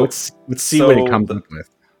 exactly. So, let's see what it comes up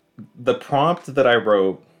with. The prompt that I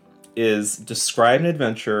wrote is describe an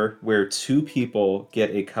adventure where 2 people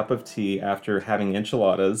get a cup of tea after having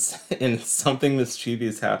enchiladas, and something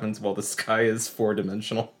mischievous happens while the sky is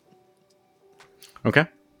 4-dimensional. Okay.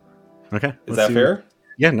 Is that fair?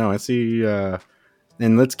 Yeah, no, I see. And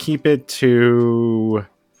let's keep it to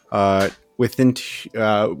within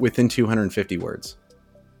 250 words.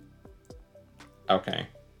 Okay.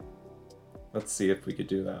 Let's see if we could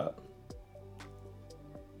do that.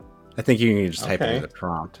 I think you can just type it in the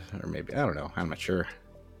prompt, or maybe, I don't know. I'm not sure.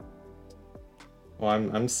 Well,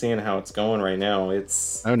 I'm seeing how it's going right now.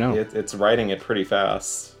 It's it's writing it pretty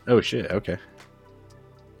fast. Oh shit. Okay.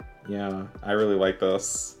 Yeah, I really like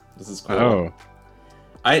this. This is cool. Oh.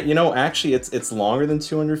 Actually, it's longer than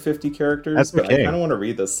 250 characters. That's okay. But I kind of want to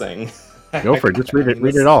read this thing. Go for it. Just read it.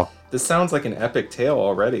 Read it all. This sounds like an epic tale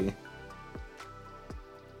already.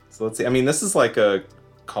 So let's see. I mean, this is like a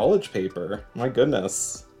college paper. My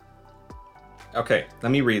goodness. Okay,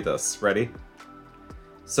 let me read this. Ready?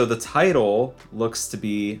 So the title looks to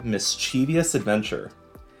be Mischievous Adventure.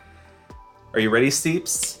 Are you ready,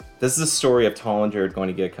 Steeps? This is a story of Tall and Jared going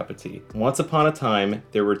to get a cup of tea. Once upon a time,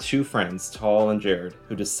 there were two friends, Tall and Jared,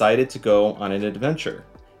 who decided to go on an adventure.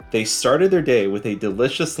 They started their day with a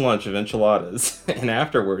delicious lunch of enchiladas, and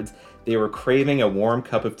afterwards, they were craving a warm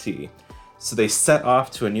cup of tea. So they set off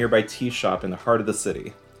to a nearby tea shop in the heart of the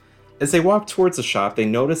city. As they walked towards the shop, they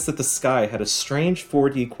noticed that the sky had a strange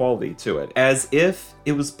 4D quality to it, as if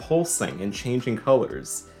it was pulsing and changing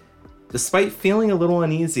colors. Despite feeling a little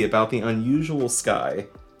uneasy about the unusual sky,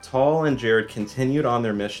 Tall and Jared continued on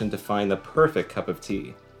their mission to find the perfect cup of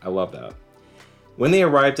tea. I love that. When they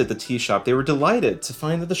arrived at the tea shop, they were delighted to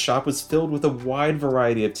find that the shop was filled with a wide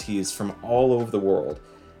variety of teas from all over the world.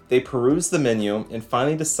 They perused the menu and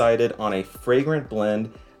finally decided on a fragrant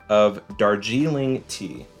blend of Darjeeling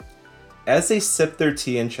tea. As they sipped their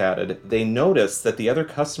tea and chatted, they noticed that the other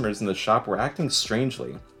customers in the shop were acting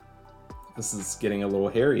strangely. This is getting a little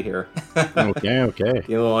hairy here. Okay.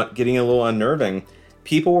 Getting a little unnerving.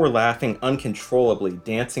 People were laughing uncontrollably,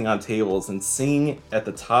 dancing on tables, and singing at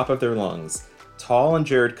the top of their lungs. Tall and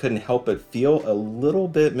Jared couldn't help but feel a little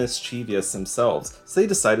bit mischievous themselves, so they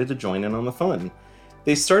decided to join in on the fun.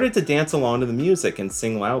 They started to dance along to the music and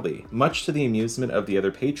sing loudly, much to the amusement of the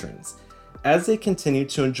other patrons. As they continued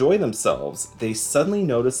to enjoy themselves, they suddenly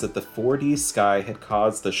noticed that the 4D sky had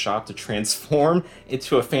caused the shop to transform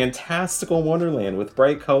into a fantastical wonderland with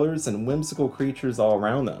bright colors and whimsical creatures all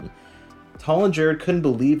around them. Tall and Jared couldn't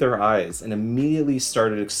believe their eyes and immediately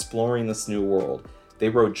started exploring this new world. They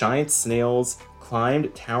rode giant snails,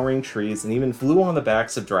 climbed towering trees, and even flew on the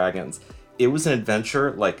backs of dragons. It was an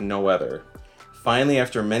adventure like no other. Finally,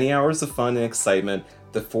 after many hours of fun and excitement,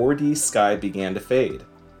 the 4D sky began to fade,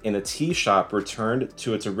 and the tea shop returned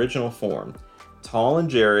to its original form. Tall and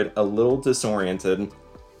Jared, a little disoriented,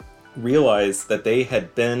 realized that they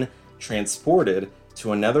had been transported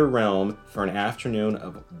to another realm for an afternoon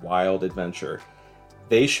of wild adventure.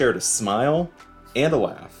 They shared a smile and a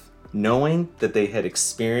laugh, knowing that they had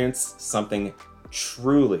experienced something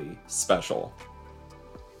truly special.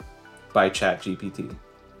 By ChatGPT.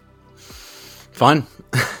 Fun.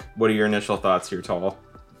 What are your initial thoughts here, Tall?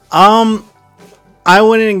 I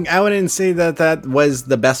wouldn't say that was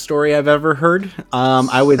the best story I've ever heard.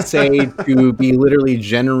 I would say to be literally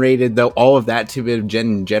generated, though, all of that to be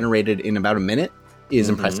generated in about a minute is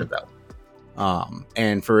impressive, though.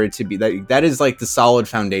 And for it to be that is like the solid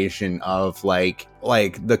foundation of like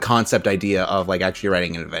the concept idea of like actually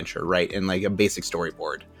writing an adventure, right? And like a basic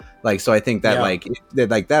storyboard. Like, so I think that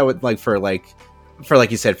that would like for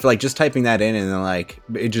like you said, for like just typing that in and then like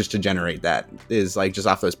it just to generate that is like just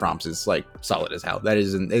off those prompts is like solid as hell. That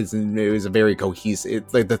it was a very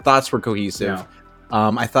cohesive. Like the thoughts were cohesive.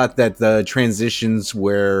 Yeah. I thought that the transitions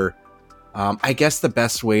were, I guess the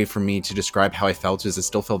best way for me to describe how I felt is it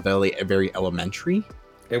still felt very elementary.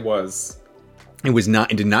 It was.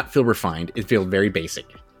 It did not feel refined. It felt very basic.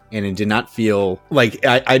 And it did not feel like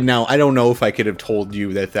I don't know if I could have told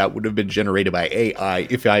you that would have been generated by AI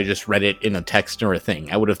if I just read it in a text or a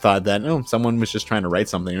thing. I would have thought that someone was just trying to write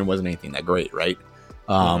something and it wasn't anything that great, right?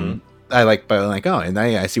 I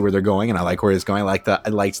see where they're going and I like where it's going. Like that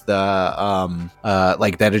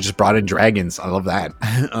it just brought in dragons. I love that.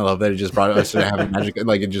 I love that it just brought us to having magic.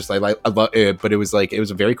 Like it just like I love it, but it was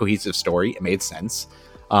a very cohesive story. It made sense.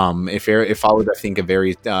 It followed, I think, a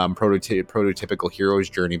very prototypical hero's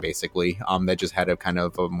journey, basically, that just had a kind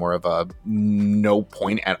of more of a no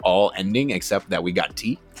point at all ending, except that we got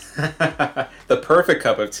tea. The perfect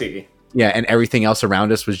cup of tea. Yeah, and everything else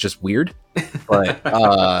around us was just weird, but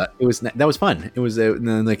that was fun. It was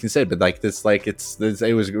like you said, but like this, like it was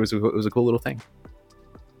a cool little thing.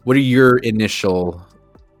 What are your initial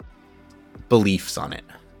beliefs on it?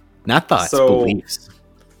 Not thoughts, beliefs.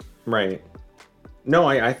 Right. No,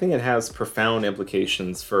 I think it has profound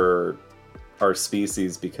implications for our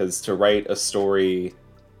species, because to write a story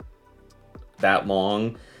that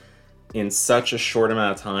long in such a short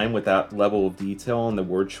amount of time with that level of detail and the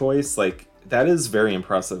word choice, like that is very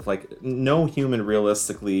impressive. Like no human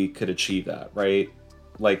realistically could achieve that, right?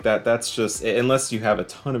 Like that's just, unless you have a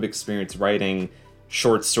ton of experience writing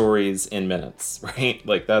short stories in minutes, right?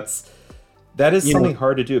 Like that is something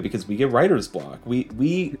hard to do, because we get writer's block.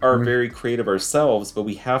 We are very creative ourselves, but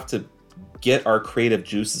we have to get our creative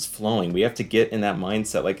juices flowing. We have to get in that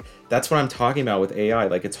mindset. Like that's what I'm talking about with AI.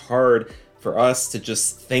 Like it's hard for us to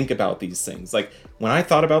just think about these things. Like when I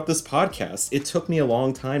thought about this podcast, it took me a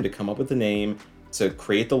long time to come up with the name, to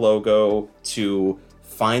create the logo, to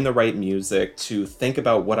find the right music, to think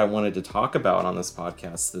about what I wanted to talk about on this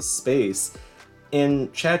podcast, this space.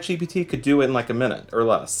 And ChatGPT could do it in like a minute or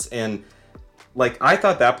less. And like I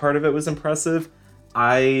thought that part of it was impressive.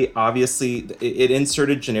 I obviously it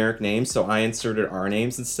inserted generic names, so I inserted our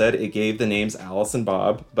names instead. It gave the names Alice and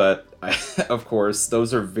Bob, but of course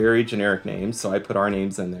those are very generic names, so I put our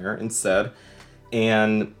names in there instead.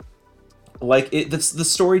 And like the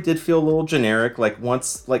story did feel a little generic. Like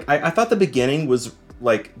once, like I thought the beginning was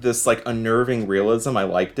like this like unnerving realism. I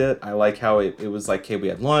liked it. I like how it was like, okay, we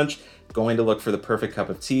had lunch, going to look for the perfect cup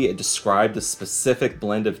of tea. It described a specific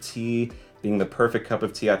blend of tea being the perfect cup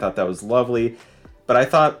of tea. I thought that was lovely. But I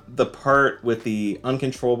thought the part with the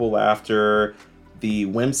uncontrollable laughter, the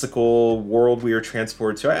whimsical world we were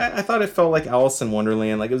transported to, I thought it felt like Alice in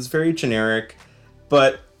Wonderland. Like it was very generic.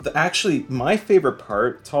 But actually, my favorite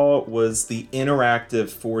part, Tall, was the interactive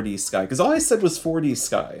 4D sky. Because all I said was 4D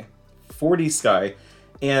sky. 4D sky.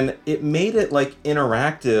 And it made it like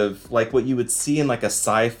interactive, like what you would see in like a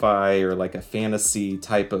sci-fi or like a fantasy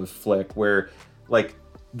type of flick, where like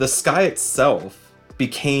the sky itself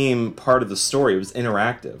became part of the story. It was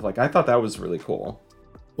interactive. Like I thought that was really cool.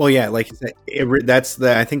 Well, yeah, like you said, that's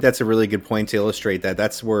the. I think that's a really good point to illustrate that.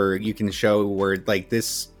 That's where you can show where like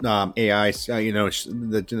this AI,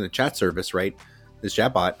 the chat service, right? This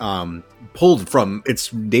chatbot, pulled from its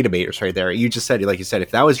database right there. You just said, like you said,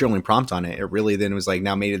 if that was your only prompt on it, it really then was like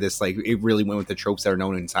now made it this like it really went with the tropes that are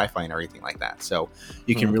known in sci-fi and everything like that. So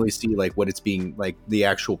you can really see like what it's being like the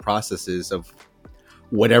actual processes of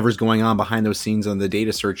whatever's going on behind those scenes on the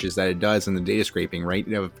data searches that it does and the data scraping, right?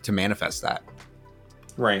 To manifest that.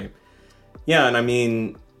 Right. Yeah, and I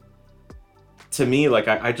mean, to me, like,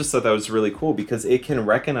 I just thought that was really cool because it can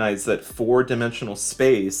recognize that 4-dimensional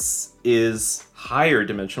space is higher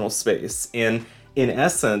dimensional space. And in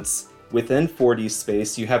essence, within 4D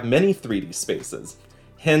space, you have many 3D spaces.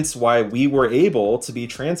 Hence why we were able to be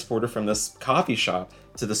transported from this coffee shop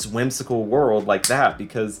to this whimsical world like that,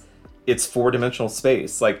 because it's 4-dimensional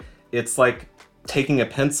space. Like, it's like taking a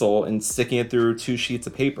pencil and sticking it through 2 sheets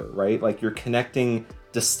of paper, right? Like, you're connecting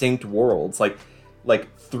distinct worlds. Like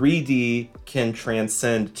 3D can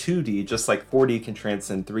transcend 2D just like 4D can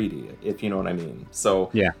transcend 3D, if you know what I mean. So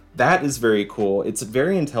yeah, that is very cool. It's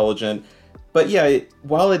very intelligent. But yeah,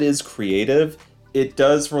 while it is creative, it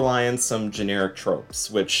does rely on some generic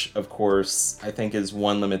tropes, which of course I think is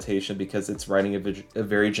one limitation because it's writing a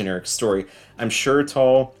very generic story. I'm sure,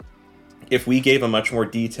 Tall, if we gave a much more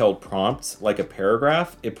detailed prompt, like a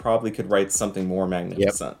paragraph, it probably could write something more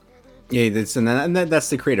magnificent. Yep. Yeah, that's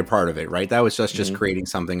the creative part of it, right? That was just creating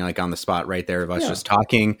something like on the spot right there of us just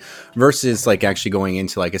talking versus like actually going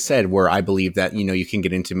into, like I said, where I believe that, you can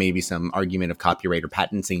get into maybe some argument of copyright or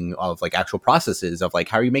patenting of like actual processes of like,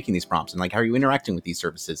 how are you making these prompts and like, how are you interacting with these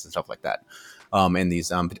services and stuff like that. And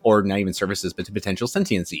these, or not even services, but to potential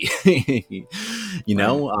sentiency,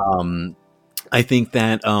 I think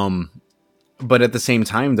that, but at the same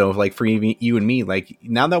time, though, like for you and me, like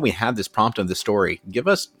now that we have this prompt of the story, give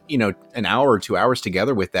us, an hour or 2 hours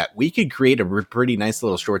together with that. We could create a pretty nice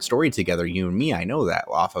little short story together. You and me, I know that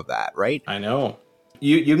off of that, right? I know.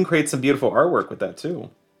 You can create some beautiful artwork with that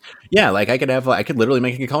too. Yeah, like I could literally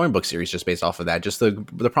make a coloring book series just based off of that. Just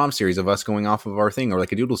the prompt series of us going off of our thing, or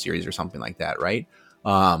like a doodle series or something like that, right?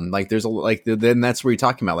 Like there's then that's where you're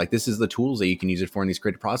talking about, like, this is the tools that you can use it for in these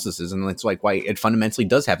creative processes. And it's like why it fundamentally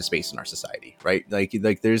does have a space in our society, right?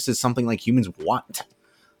 Like there's just something like humans want,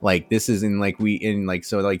 like this is in like we in like,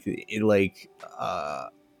 so like it like,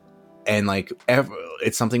 and like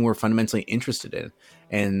it's something we're fundamentally interested in,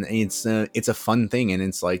 and it's a fun thing. And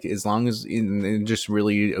it's like, as long as it just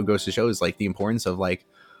really goes to show is like the importance of like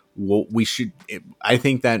what we should, I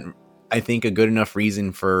think a good enough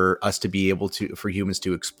reason for us to be able to, for humans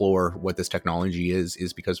to explore what this technology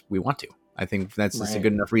is because we want to. I think that's just a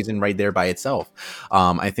good enough reason right there by itself.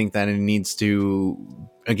 I think that it needs to,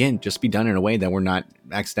 again, just be done in a way that we're not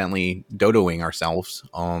accidentally dodoing ourselves,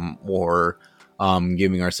 or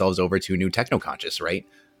giving ourselves over to new techno-conscious, right?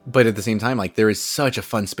 But at the same time, like, there is such a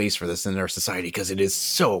fun space for this in our society because it is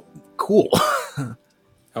so cool.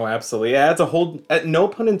 Oh, absolutely. It adds a whole, no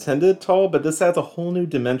pun intended, Tall, but this adds a whole new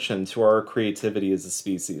dimension to our creativity as a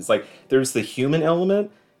species. Like, there's the human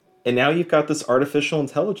element, and now you've got this artificial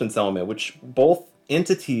intelligence element, which both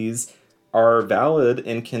entities are valid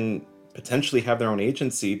and can potentially have their own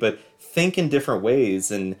agency, but think in different ways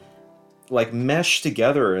and, like, mesh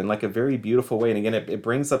together in, like, a very beautiful way. And again, it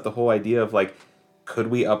brings up the whole idea of, like, could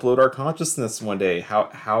we upload our consciousness one day?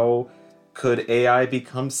 How could AI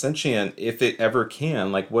become sentient if it ever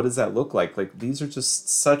can? Like, what does that look like? Like, these are just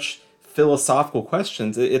such philosophical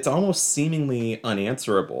questions. It's almost seemingly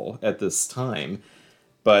unanswerable at this time,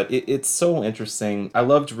 but it's so interesting. I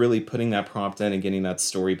loved really putting that prompt in and getting that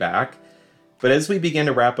story back. But as we begin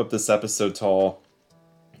to wrap up this episode, Tall,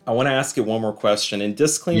 I want to ask you one more question. And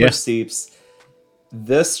disclaimer, Yeah. Steeps,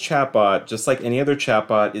 this chatbot, just like any other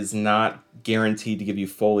chatbot, is not guaranteed to give you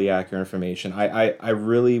fully accurate information. I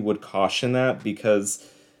really would caution that, because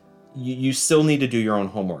you still need to do your own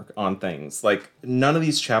homework on things. Like, none of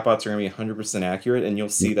these chatbots are going to be 100% accurate, and you'll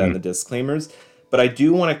see that in the disclaimers. But I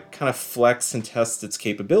do want to kind of flex and test its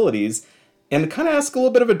capabilities and kind of ask a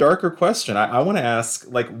little bit of a darker question. I want to ask,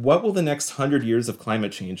 like, what will the next 100 years of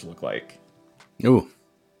climate change look like? Ooh,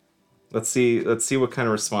 Let's see what kind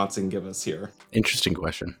of response it can give us here. interesting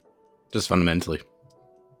question. Just fundamentally.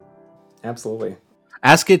 Absolutely.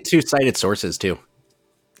 Ask it to cite its sources too.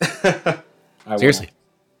 Seriously.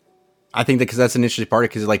 I think that because that's an interesting part,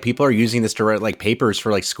 because like people are using this to write like papers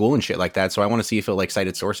for like school and shit like that. So I want to see if it like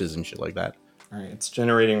cited sources and shit like that. All right, it's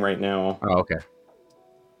generating right now. Oh, okay.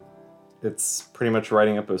 It's pretty much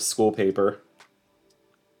writing up a school paper.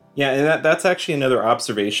 Yeah, and that's actually another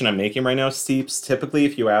observation I'm making right now, Steeps. Typically,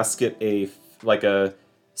 if you ask it a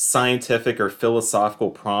scientific or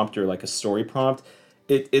philosophical prompt, or like a story prompt,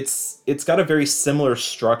 it's got a very similar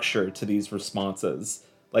structure to these responses.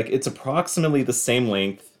 Like, it's approximately the same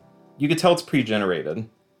length. You could tell it's pre-generated.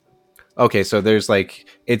 Okay, so there's like,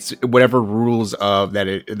 it's whatever rules of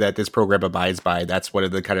that this program abides by. That's one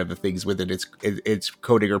of the kind of the things with it. Its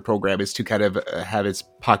coding or program is to kind of have its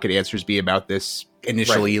pocket answers be about this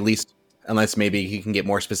initially, at least, unless maybe he can get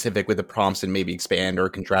more specific with the prompts and maybe expand or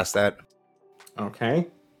contrast that. Okay.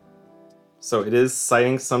 So it is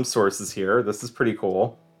citing some sources here. This is pretty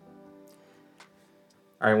cool.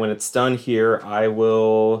 All right, when it's done here, I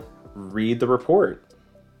will read the report.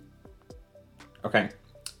 Okay.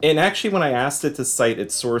 And actually, when I asked it to cite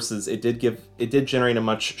its sources, it did generate a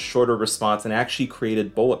much shorter response and actually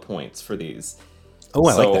created bullet points for these. Oh,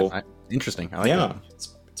 I like that. Interesting. I like that.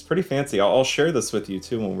 It's pretty fancy. I'll share this with you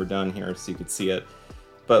too when we're done here, so you can see it.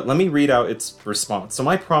 But let me read out its response. So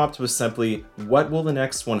my prompt was simply, what will the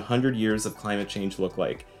next 100 years of climate change look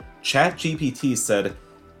like? ChatGPT said,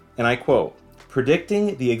 and I quote,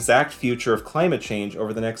 predicting the exact future of climate change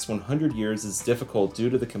over the next 100 years is difficult due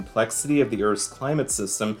to the complexity of the Earth's climate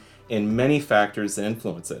system and many factors that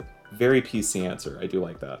influence it. Very PC answer. I do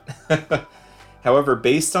like that. However,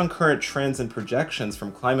 based on current trends and projections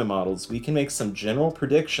from climate models, we can make some general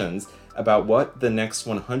predictions about what the next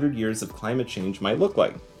 100 years of climate change might look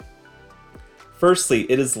like. Firstly,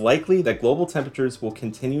 it is likely that global temperatures will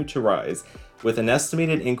continue to rise, with an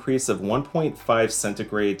estimated increase of 1.5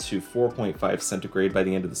 centigrade to 4.5 centigrade by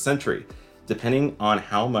the end of the century, depending on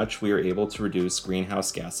how much we are able to reduce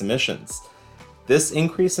greenhouse gas emissions. This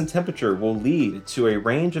increase in temperature will lead to a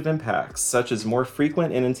range of impacts, such as more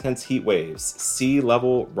frequent and intense heat waves, sea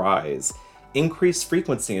level rise, increased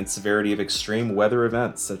frequency and severity of extreme weather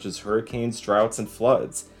events such as hurricanes, droughts, and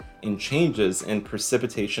floods, and changes in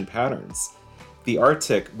precipitation patterns. The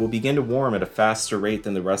Arctic will begin to warm at a faster rate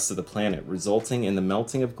than the rest of the planet, resulting in the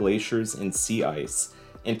melting of glaciers and sea ice,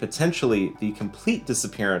 and potentially the complete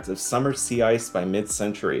disappearance of summer sea ice by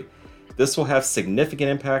mid-century. This will have significant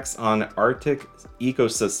impacts on Arctic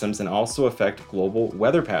ecosystems and also affect global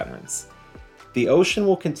weather patterns. The ocean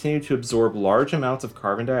will continue to absorb large amounts of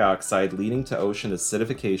carbon dioxide, leading to ocean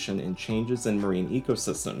acidification and changes in marine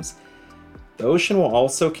ecosystems. The ocean will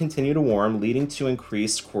also continue to warm, leading to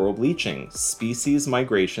increased coral bleaching, species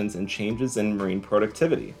migrations, and changes in marine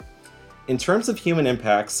productivity. In terms of human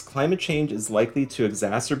impacts, climate change is likely to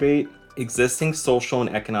exacerbate existing social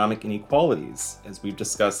and economic inequalities, as we've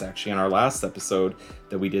discussed actually in our last episode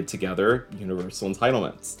that we did together, Universal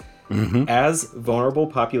Entitlements. As vulnerable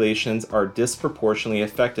populations are disproportionately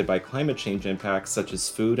affected by climate change impacts such as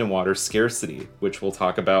food and water scarcity, which we'll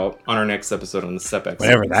talk about on our next episode on the SEPEX.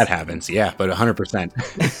 Whenever that happens, yeah, but 100%.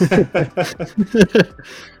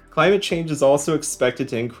 Climate change is also expected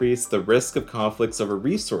to increase the risk of conflicts over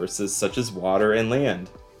resources such as water and land.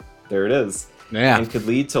 There it is. Yeah. And could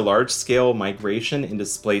lead to large-scale migration and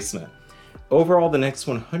displacement. Overall, the next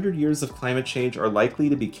 100 years of climate change are likely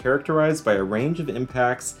to be characterized by a range of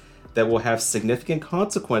impacts that will have significant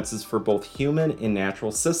consequences for both human and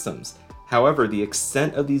natural systems. However, the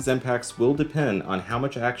extent of these impacts will depend on how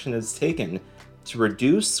much action is taken to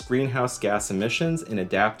reduce greenhouse gas emissions and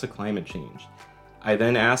adapt to climate change. I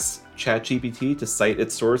then asked ChatGPT to cite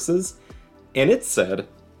its sources, and it said,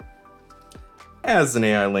 as an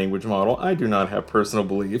AI language model, I do not have personal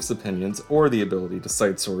beliefs, opinions, or the ability to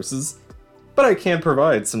cite sources, but I can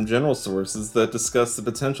provide some general sources that discuss the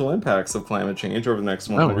potential impacts of climate change over the next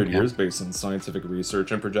 100 years based on scientific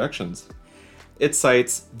research and projections. It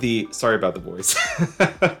cites the... Sorry about the voice.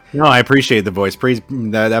 No, I appreciate the voice. Please,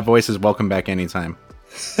 that voice is welcome back anytime.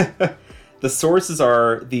 The sources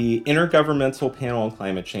are the Intergovernmental Panel on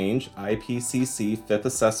Climate Change, IPCC Fifth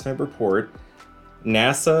Assessment Report,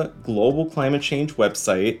 NASA Global Climate Change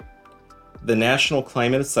website, the National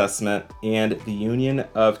Climate Assessment, and the Union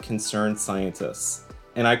of Concerned Scientists.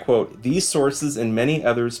 And I quote, "These sources and many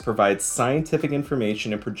others provide scientific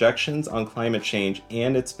information and projections on climate change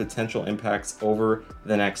and its potential impacts over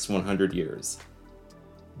the next 100 years.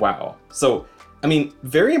 Wow. So, I mean,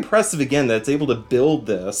 very impressive again that it's able to build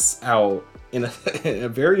this out in a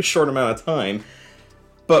very short amount of time.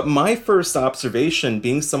 But my first observation,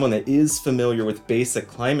 being someone that is familiar with basic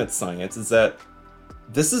climate science, is that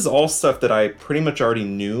this is all stuff that I pretty much already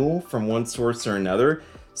knew from one source or another.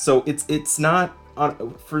 So it's not,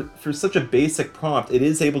 for such a basic prompt, it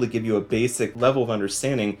is able to give you a basic level of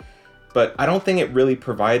understanding, but I don't think it really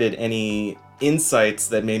provided any insights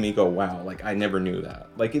that made me go, wow, like I never knew that.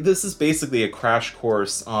 Like this is basically a crash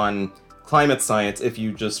course on climate science if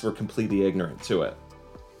you just were completely ignorant to it.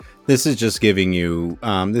 This is just giving you.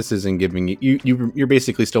 This isn't giving you. You're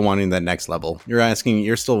basically still wanting that next level. You're asking.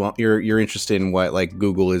 You're interested in what like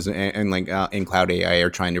Google is and like in Cloud AI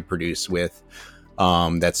are trying to produce with.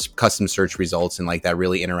 That's custom search results and like that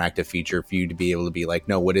really interactive feature for you to be able to be like,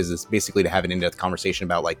 no, what is this? Basically to have an in-depth conversation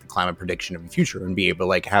about like the climate prediction of the future and be able to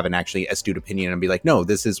like have an actually astute opinion and be like, no,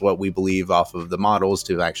 this is what we believe off of the models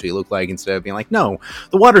to actually look like, instead of being like, no,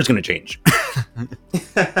 the water's going to change.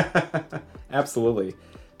 Absolutely.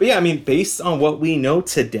 But yeah, I mean, based on what we know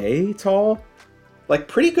today, Tall, like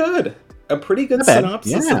pretty good. A pretty good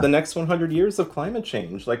synopsis of the next 100 years of climate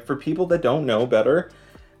change. Like for people that don't know better,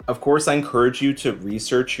 of course, I encourage you to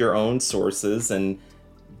research your own sources and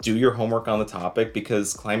do your homework on the topic,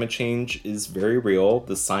 because climate change is very real.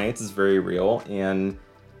 The science is very real. And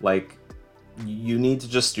like, you need to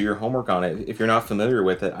just do your homework on it. If you're not familiar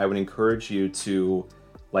with it, I would encourage you to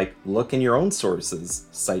like look in your own sources,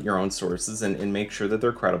 cite your own sources, and make sure that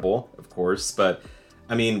they're credible, of course. But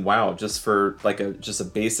I mean, wow, just for like just a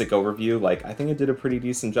basic overview, like I think it did a pretty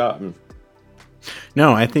decent job.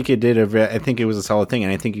 No, I think it did. I think it was a solid thing,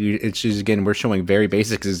 and I think it's just, again, we're showing very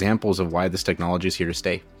basic examples of why this technology is here to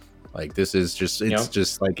stay. Like this is just, it's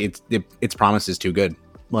just like its promise is too good.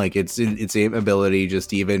 Like its ability just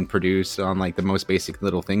to even produce on like the most basic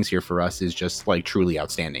little things here for us is just like truly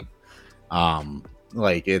outstanding.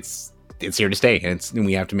 Like it's here to stay, and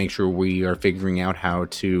we have to make sure we are figuring out how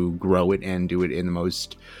to grow it and do it in the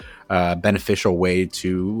most beneficial way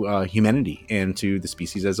to humanity and to the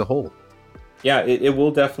species as a whole. Yeah, it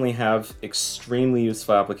will definitely have extremely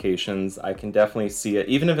useful applications. I can definitely see it.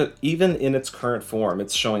 Even in its current form,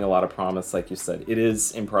 it's showing a lot of promise, like you said. It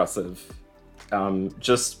is impressive.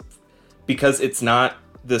 Just because it's not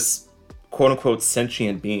this quote-unquote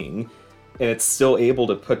sentient being, and it's still able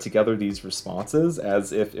to put together these responses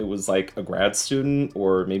as if it was like a grad student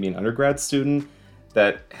or maybe an undergrad student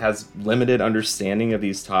that has limited understanding of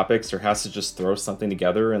these topics or has to just throw something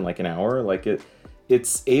together in like an hour. Like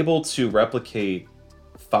it's able to replicate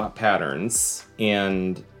thought patterns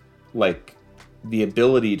and like the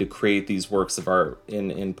ability to create these works of art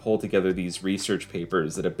and pull together these research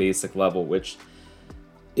papers at a basic level, which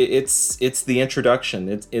it's the introduction.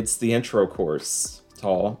 It's the intro course,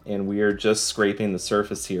 Tall, and we are just scraping the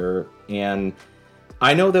surface here. And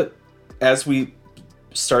I know that as we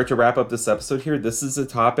start to wrap up this episode here, this is a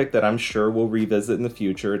topic that I'm sure we'll revisit in the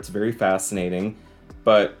future. It's very fascinating.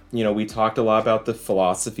 But, you know, we talked a lot about the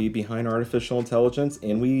philosophy behind artificial intelligence,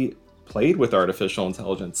 and we played with artificial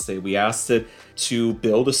intelligence today. We asked it to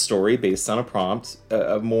build a story based on a prompt,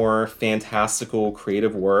 a more fantastical,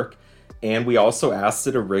 creative work, and we also asked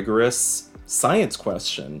it a rigorous science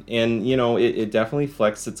question. And, you know, it definitely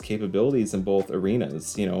flexed its capabilities in both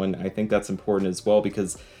arenas, you know, and I think that's important as well,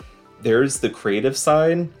 because there's the creative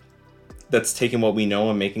side that's taking what we know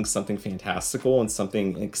and making something fantastical and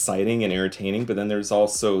something exciting and entertaining. But then there's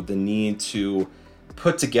also the need to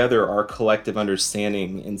put together our collective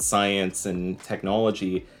understanding in science and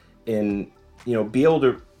technology and, you know, be able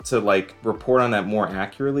to like report on that more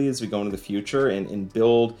accurately as we go into the future and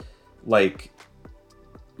build like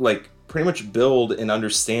pretty much build an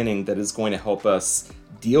understanding that is going to help us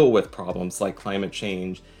deal with problems like climate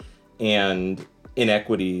change and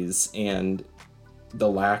inequities and the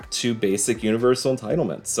lack to basic universal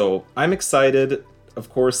entitlements. So I'm excited. Of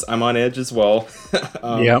course, I'm on edge as well.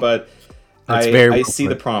 But I see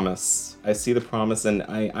the promise. I see the promise, and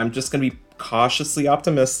I'm just going to be cautiously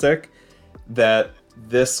optimistic that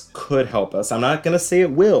this could help us. I'm not going to say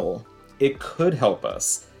it will. It could help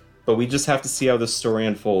us. But we just have to see how this story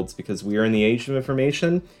unfolds, because we are in the age of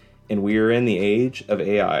information, and we are in the age of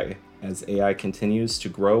AI, as AI continues to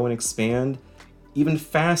grow and expand even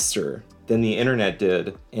faster than the internet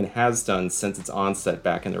did and has done since its onset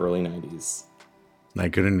back in the early 90s. I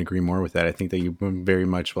couldn't agree more with that. I think that you very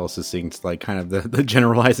much well succinct, like kind of the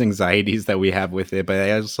generalized anxieties that we have with it, but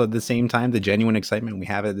also at the same time, the genuine excitement we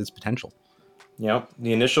have at its potential. Yep,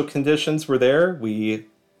 the initial conditions were there. We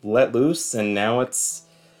let loose, and now it's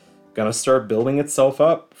gonna start building itself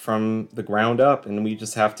up from the ground up, and we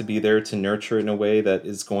just have to be there to nurture it in a way that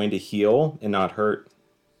is going to heal and not hurt.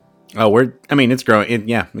 Oh, it's growing.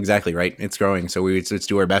 Yeah, exactly right. It's growing. So let's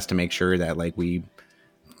do our best to make sure that we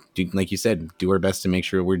do, like you said, do our best to make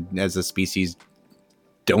sure we're, as a species,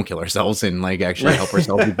 don't kill ourselves and actually help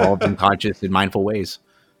ourselves evolve in conscious and mindful ways.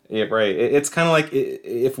 Yeah, right. It's kind of like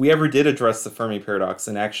if we ever did address the Fermi paradox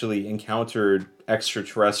and actually encountered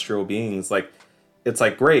extraterrestrial beings, it's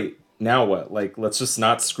great. Now what? Let's just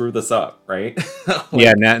not screw this up, right?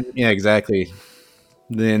 Yeah, exactly.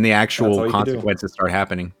 Then the actual consequences start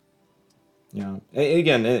happening. Yeah.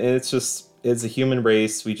 Again, it's a human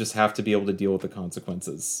race. We just have to be able to deal with the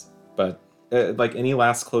consequences. But any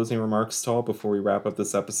last closing remarks, Tal, before we wrap up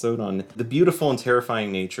this episode on the beautiful and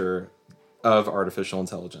terrifying nature of artificial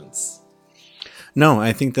intelligence? No,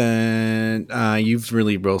 I think that you've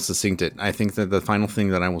really well succinct it. I think that the final thing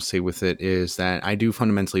that I will say with it is that I do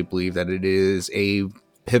fundamentally believe that it is a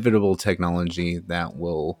pivotal technology that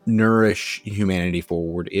will nourish humanity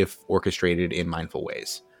forward if orchestrated in mindful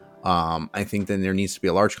ways. I think that there needs to be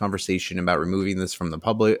a large conversation about removing this from the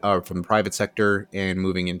from the private sector and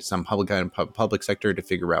moving into some public sector to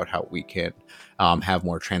figure out how we can have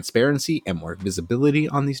more transparency and more visibility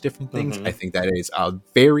on these different things. I think that is a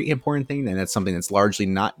very important thing, and that's something that's largely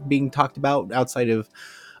not being talked about outside of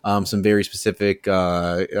some very specific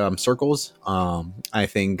circles. I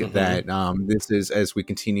think that this is, as we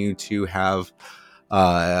continue to have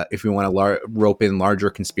if we want to rope in larger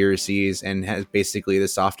conspiracies and has basically the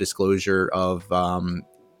soft disclosure of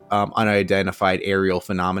unidentified aerial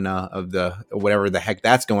phenomena of the whatever the heck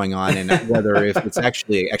that's going on, and whether if it's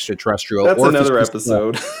actually extraterrestrial, that's or another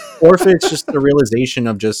episode, or if it's just the realization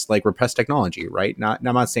of just repressed technology, right? I'm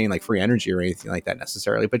not saying free energy or anything like that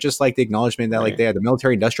necessarily, but just the acknowledgement that right. The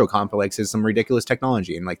military industrial complex is some ridiculous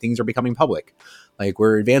technology, and things are becoming public.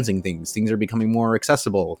 We're advancing things are becoming more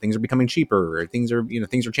accessible, things are becoming cheaper, things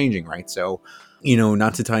are changing, right? So,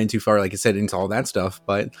 not to tie in too far, like I said, into all that stuff,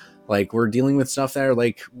 but we're dealing with stuff that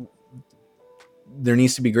are there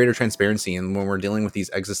needs to be greater transparency, and when we're dealing with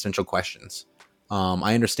these existential questions.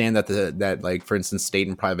 I understand that for instance, state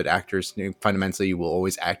and private actors fundamentally will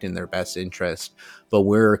always act in their best interest, but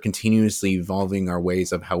we're continuously evolving our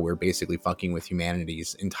ways of how we're basically fucking with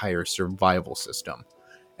humanity's entire survival system.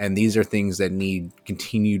 And these are things that need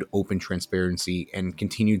continued open transparency and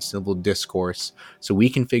continued civil discourse so we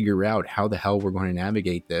can figure out how the hell we're going to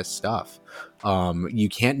navigate this stuff. You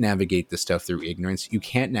can't navigate this stuff through ignorance. You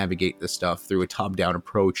can't navigate this stuff through a top-down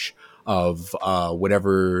approach of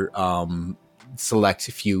whatever select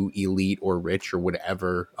few elite or rich or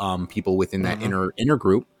whatever people within that inner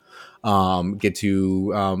group get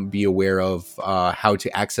to be aware of how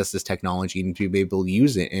to access this technology and to be able to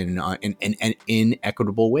use it in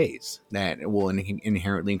equitable ways that will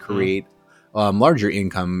inherently create larger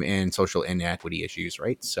income and social inequity issues,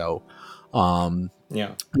 right? So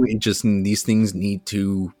these things need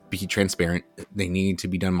to be transparent. They need to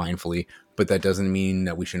be done mindfully, but that doesn't mean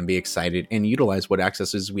that we shouldn't be excited and utilize what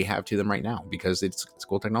accesses we have to them right now, because it's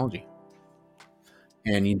cool technology.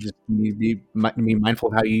 And you just need to be mindful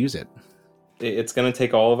of how you use it. It's going to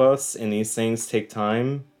take all of us, and these things take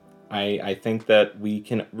time. I think that we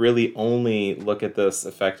can really only look at this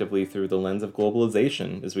effectively through the lens of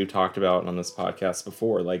globalization, as we've talked about on this podcast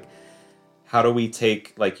before. How do we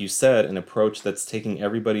take, like you said, an approach that's taking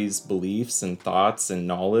everybody's beliefs and thoughts and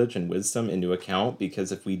knowledge and wisdom into account?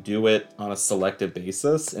 Because if we do it on a selective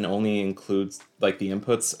basis and only includes the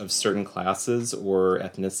inputs of certain classes or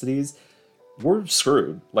ethnicities, we're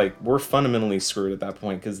screwed. We're fundamentally screwed at that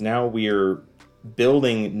point, because now we're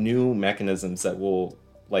building new mechanisms that will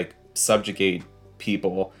subjugate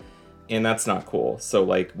people, and that's not cool. So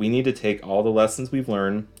we need to take all the lessons we've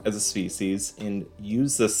learned as a species and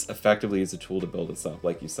use this effectively as a tool to build us up,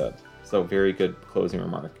 like you said. So very good closing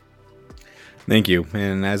remark. Thank you.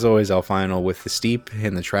 And as always, I'll final with the steep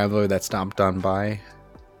and the traveler that stopped on by.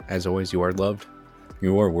 As always, you are loved,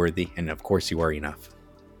 you are worthy, and of course you are enough.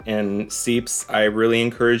 And Seeps, I really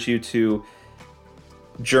encourage you to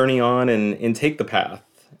journey on and take the path,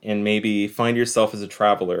 and maybe find yourself as a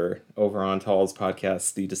traveler over on Tal's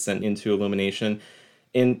podcast, The Descent into Illumination.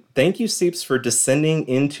 And thank you, Seeps, for descending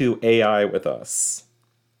into AI with us.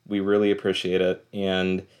 We really appreciate it,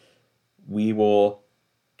 and we will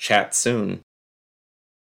chat soon.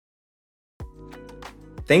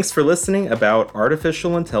 Thanks for listening about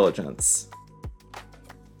artificial intelligence.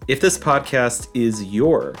 If this podcast is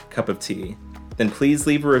your cup of tea, then please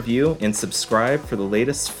leave a review and subscribe for the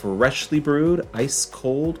latest freshly brewed,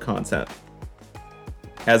 ice-cold content.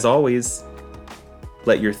 As always,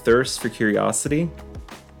 let your thirst for curiosity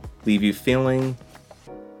leave you feeling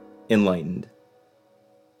enlightened.